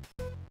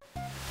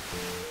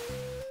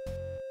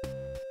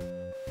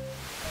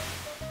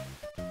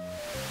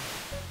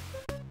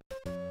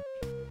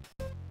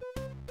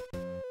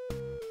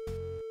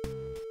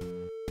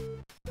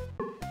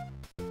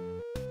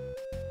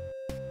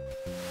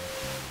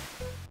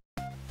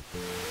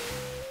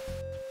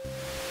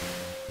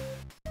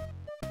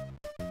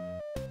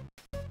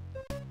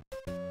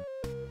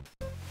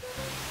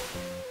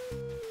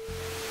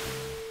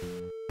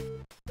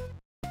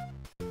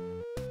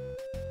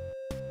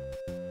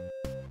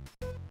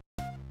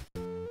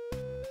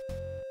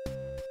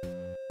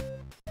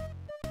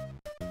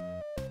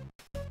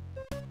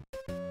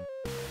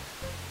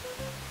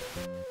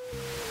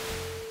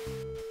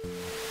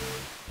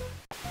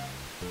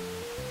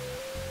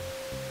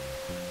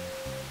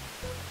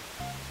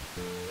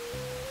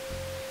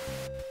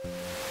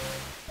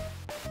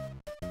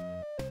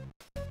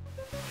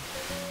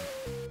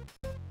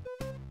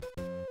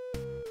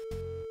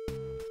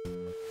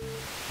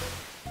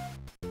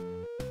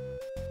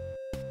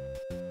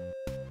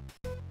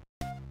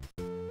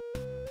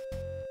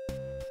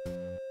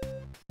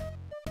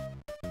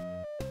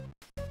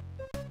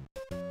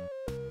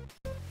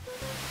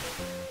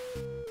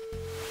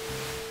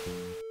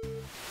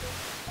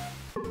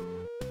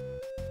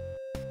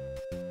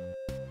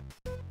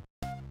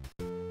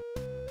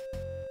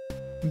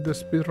 The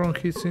speedrun,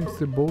 he sinks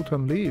the boat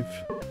and leave.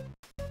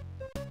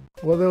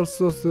 What else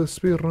does the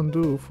speedrun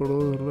do for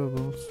other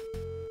levels?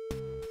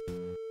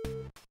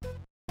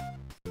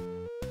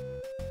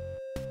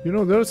 You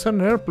know, there's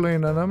an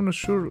airplane and I'm not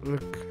sure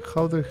like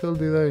how the hell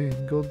did I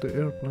got the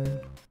airplane.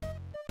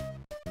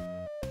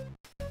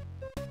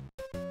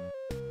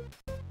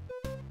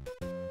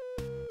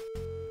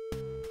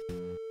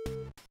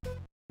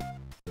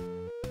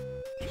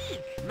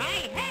 My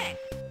hat!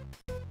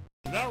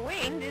 The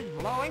wind is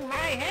blowing my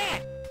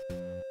hat!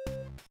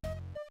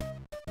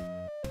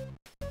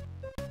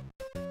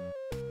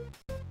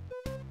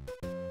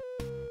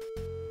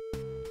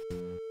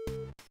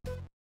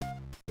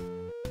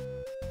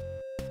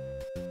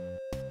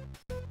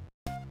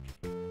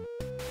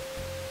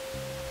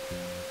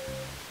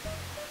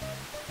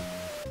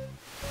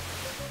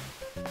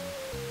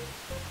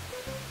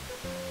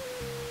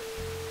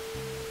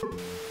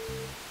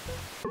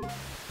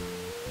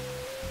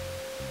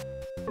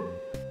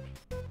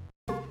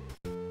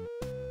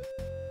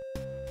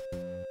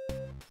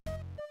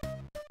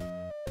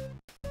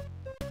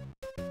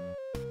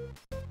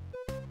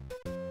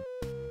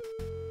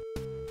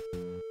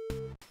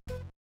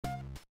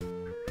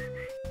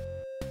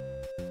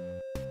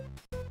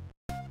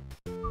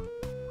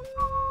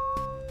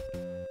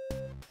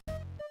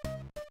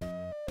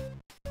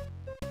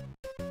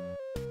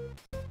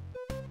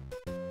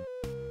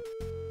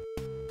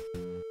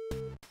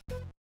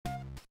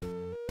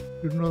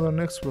 You're not an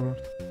expert.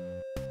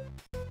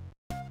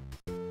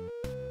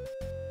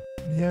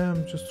 Yeah,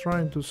 I'm just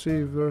trying to see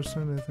if there's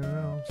anything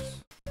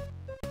else.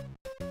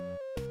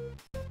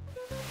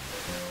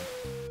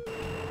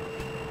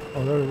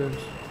 Oh, there it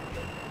is.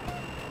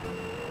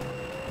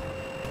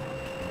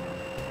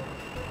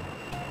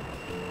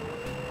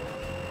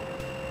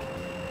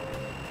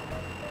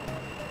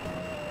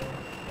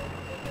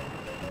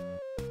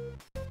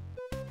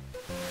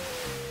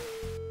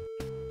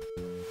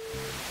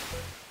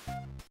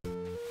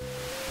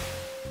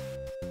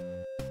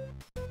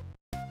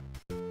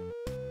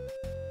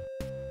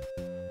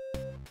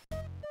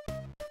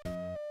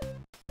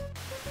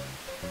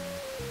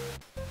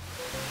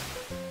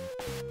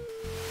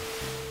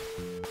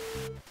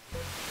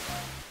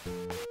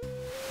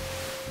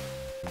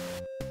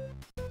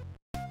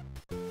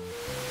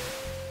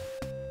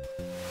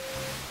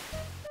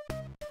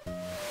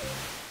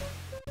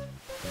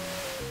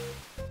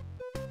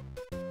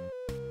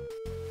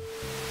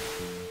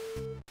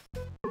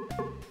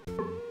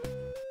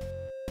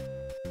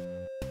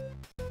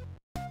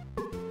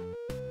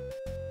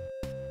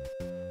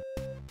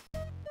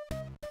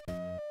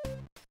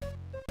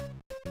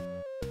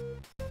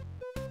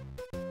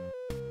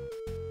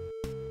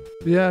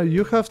 Yeah,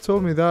 you have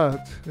told me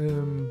that,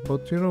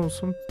 but you know,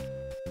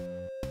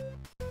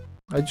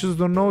 I just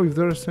don't know if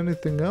there's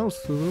anything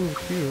else to do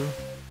here.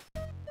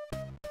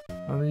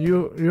 And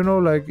you know,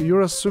 like,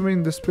 you're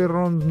assuming the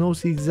speedrun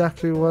knows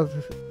exactly what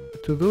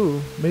to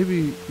do.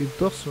 Maybe it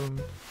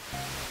doesn't.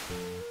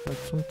 Like,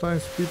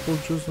 sometimes people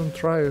just don't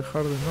try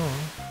hard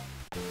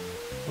enough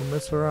or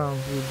mess around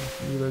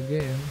with a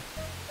game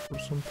for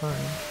some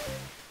time.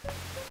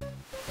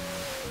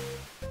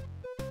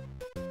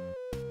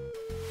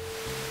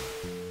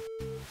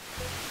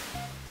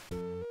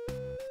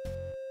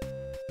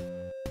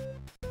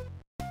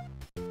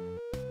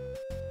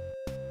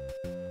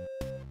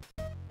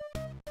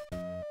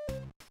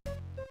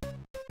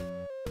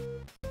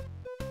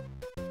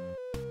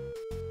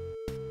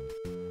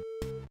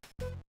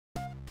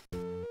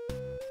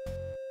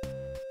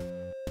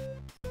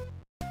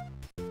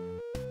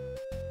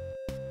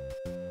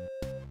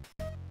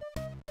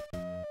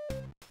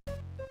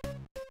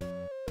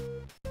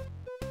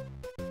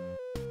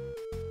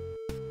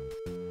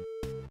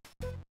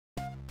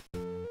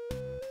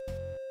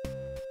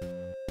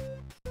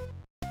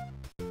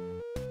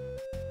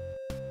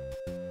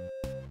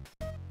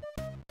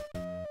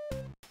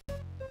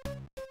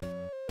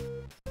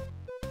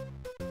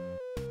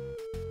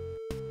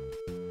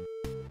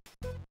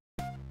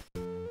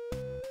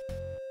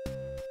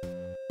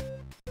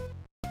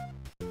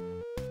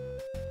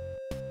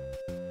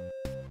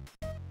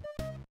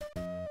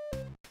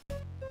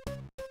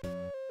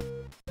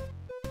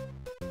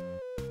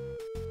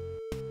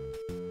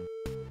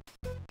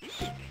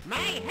 My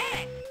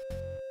hat!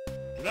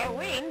 The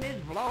wind is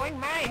blowing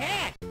my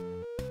hat!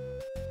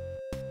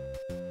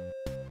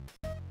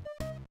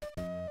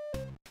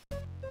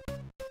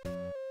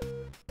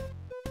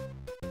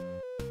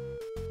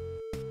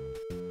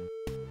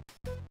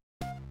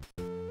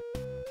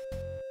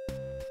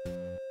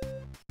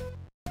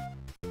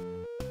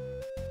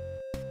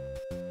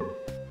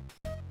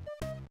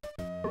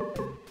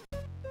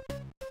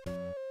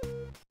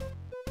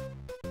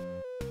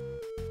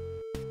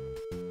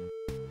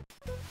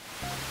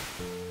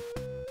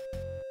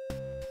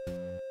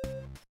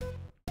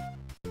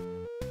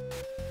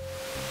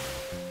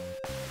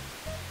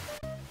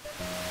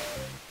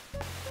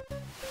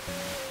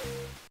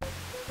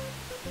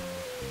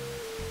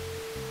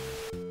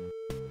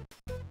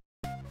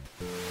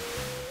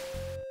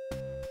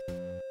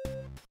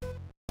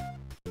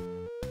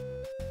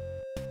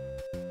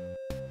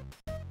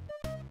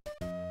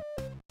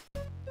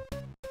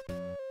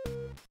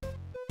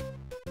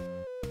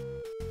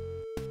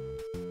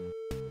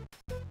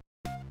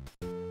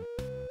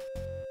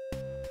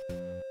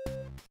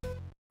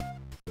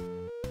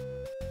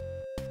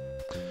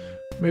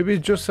 Maybe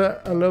just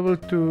a level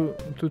to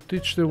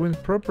teach the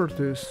wind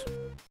properties.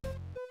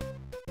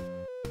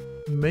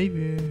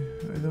 Maybe,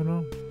 I don't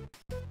know.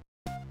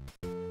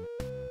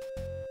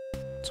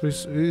 So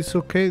it's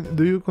okay.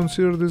 Do you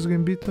consider this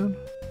game beaten?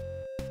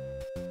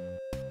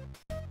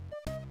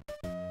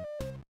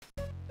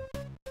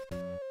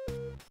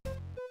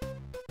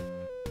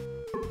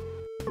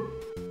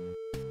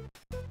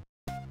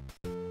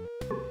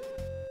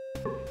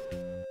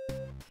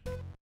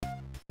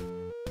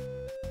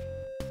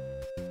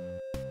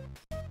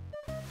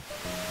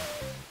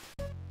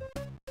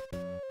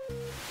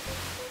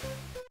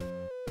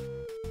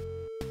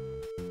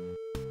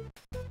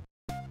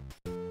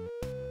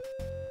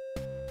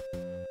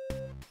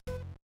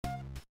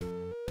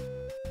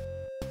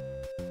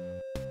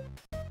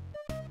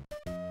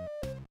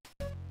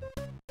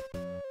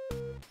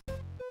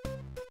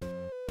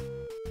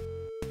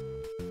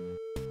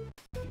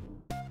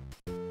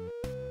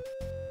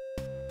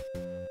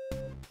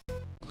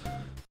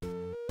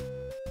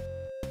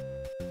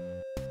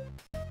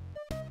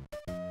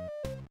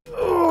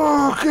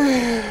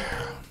 Okay.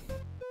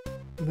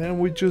 Then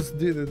we just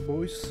did it,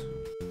 boys.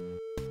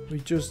 We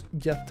just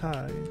got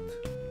tied.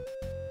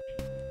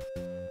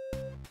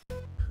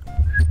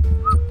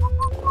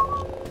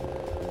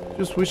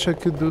 Just wish I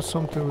could do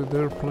something with the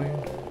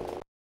airplane.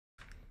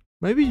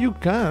 Maybe you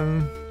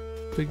can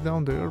take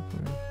down the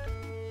airplane.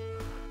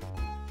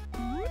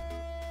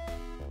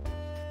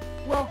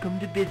 Welcome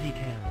to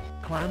Busytown.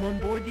 Climb on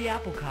board the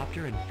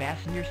Applecopter and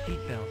fasten your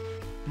seatbelts.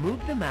 Move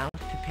the mouse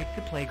to pick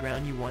the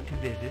playground you want to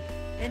visit,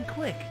 and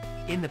click.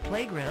 In the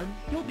playground,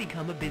 you'll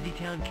become a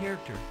Busytown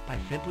character by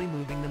simply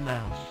moving the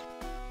mouse.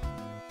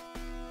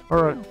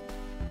 Alright,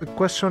 the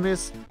question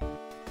is,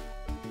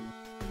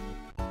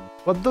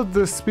 what does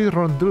the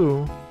speedrun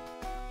do?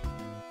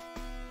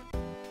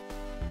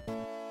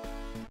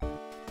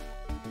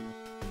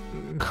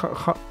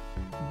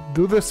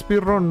 Do the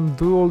speedrun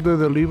do all the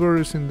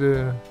deliveries in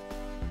the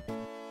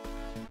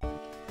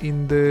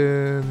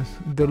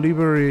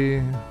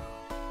delivery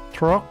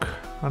truck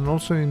and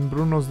also in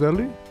Bruno's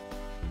Deli?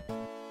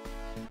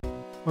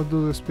 What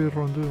do the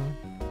speedrun do?